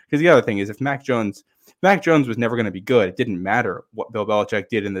 Because the other thing is, if Mac Jones was never going to be good, it didn't matter what Bill Belichick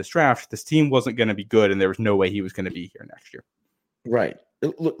did in this draft. This team wasn't going to be good, and there was no way he was going to be here next year. Right.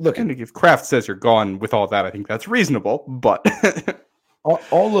 Look, and if Kraft says you're gone with all that, I think that's reasonable. But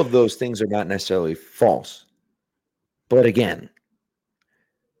all of those things are not necessarily false. But again,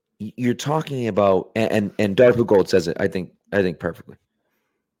 you're talking about, and Darth Gold says it, I think perfectly.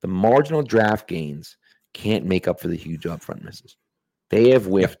 The marginal draft gains can't make up for the huge upfront misses. They have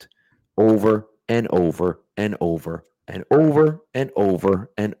whiffed over and over and over and over and over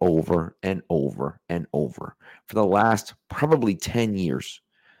and over and over and over for the last probably 10 years.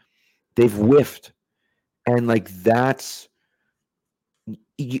 They've whiffed. And that's,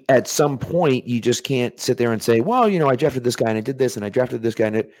 at some point, you just can't sit there and say, well, I drafted this guy and I did this and I drafted this guy.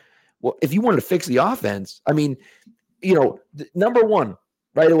 And well, if you wanted to fix the offense, I mean, number one,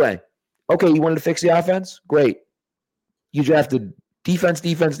 right away. Okay, you wanted to fix the offense? Great. You drafted defense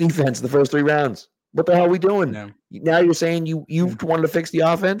the first 3 rounds. What the hell are we doing? No. Now you're saying you wanted to fix the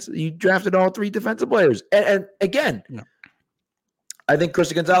offense? You drafted all 3 defensive players. And again, I think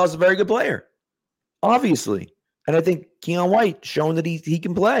Christian Gonzalez is a very good player, obviously. And I think Keon White shown that he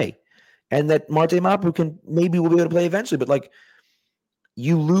can play, and that Marte Mapu will be able to play eventually. But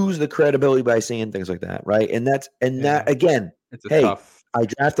you lose the credibility by saying things like that, right? And that again, hey, tough. I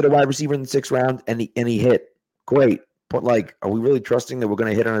drafted a wide receiver in the 6th round, and he hit. Great, but are we really trusting that we're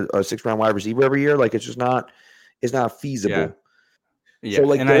going to hit on a 6th round wide receiver every year? It's just not. It's not feasible. Yeah. So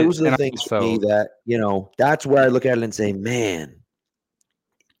those are the things for me that that's where I look at it and say, man,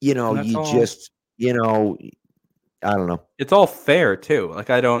 you just I don't know. It's all fair too. I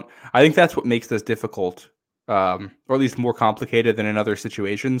think that's what makes this difficult, or at least more complicated than in other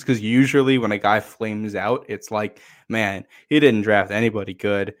situations. Because usually when a guy flames out, it's like, man, he didn't draft anybody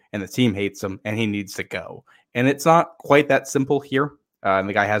good, and the team hates him, and he needs to go. And it's not quite that simple here. And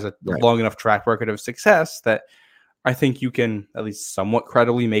the guy has a long enough track record of success that I think you can at least somewhat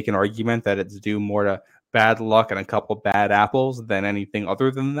credibly make an argument that it's due more to bad luck and a couple bad apples than anything other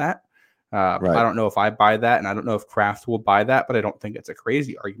than that. I don't know if I buy that, and I don't know if Kraft will buy that, but I don't think it's a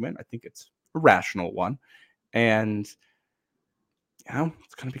crazy argument. I think it's a rational one. And,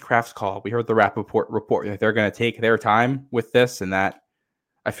 it's going to be Kraft's call. We heard the report that they're going to take their time with this, and that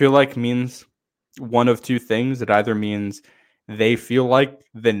I feel like means one of 2 things. It either means they feel like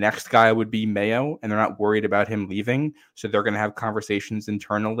the next guy would be Mayo, and they're not worried about him leaving, so they're going to have conversations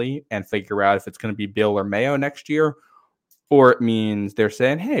internally and figure out if it's going to be Bill or Mayo next year. Or it means they're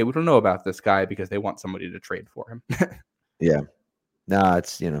saying, hey, we don't know about this guy because they want somebody to trade for him. Yeah. No,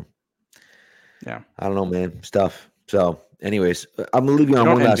 it's, Yeah. I don't know, man. Stuff. So, anyways, I'm going to leave you on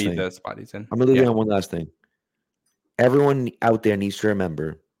one last thing. I'm going to leave you on one last thing. Everyone out there needs to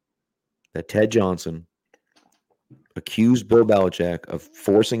remember that Ted Johnson accused Bill Belichick of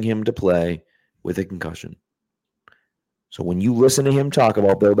forcing him to play with a concussion. So when you listen to him talk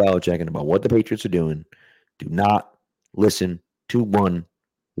about Bill Belichick and about what the Patriots are doing, do not listen to one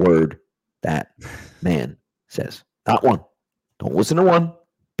word that man says. Not one. Don't listen to one.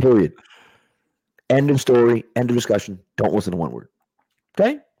 Period. End of story. End of discussion. Don't listen to one word.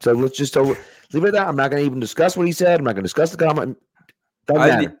 Okay? So let's just leave it at that. I'm not going to even discuss what he said. I'm not going to discuss the comment.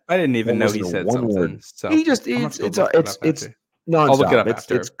 I didn't even know he said something. Word. So he just it's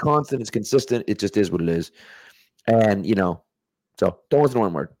nonstop. It's constant. It's consistent. It just is what it is. And so don't listen to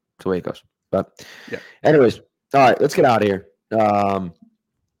one word. That's the way it goes. But anyways. All right, let's get out of here. We'll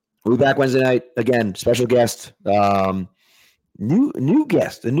be back Wednesday night again. Special guest, new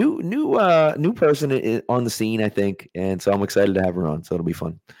guest, a new person on the scene, I think, and so I'm excited to have her on. So it'll be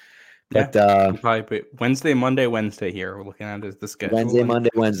fun. But probably Wednesday, Monday, Wednesday. Here we're looking at the schedule. Wednesday, Monday,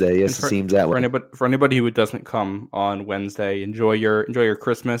 Wednesday. Yes, it seems that way. For anybody who doesn't come on Wednesday, enjoy your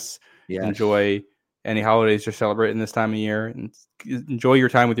Christmas. Yes. Enjoy any holidays you're celebrating this time of year, and enjoy your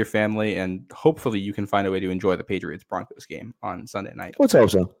time with your family. And hopefully, you can find a way to enjoy the Patriots Broncos game on Sunday night. Let's hope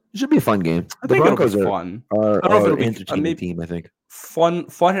so. It should be a fun game. The Broncos are fun. I don't know if it'll be an entertaining team. I think fun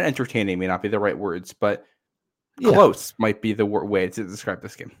and entertaining may not be the right words, but close might be the way to describe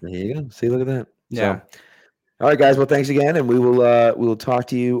this game. There you go. See, look at that. Yeah. So, all right, guys. Well, thanks again, and we will talk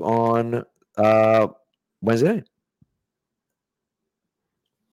to you on Wednesday night.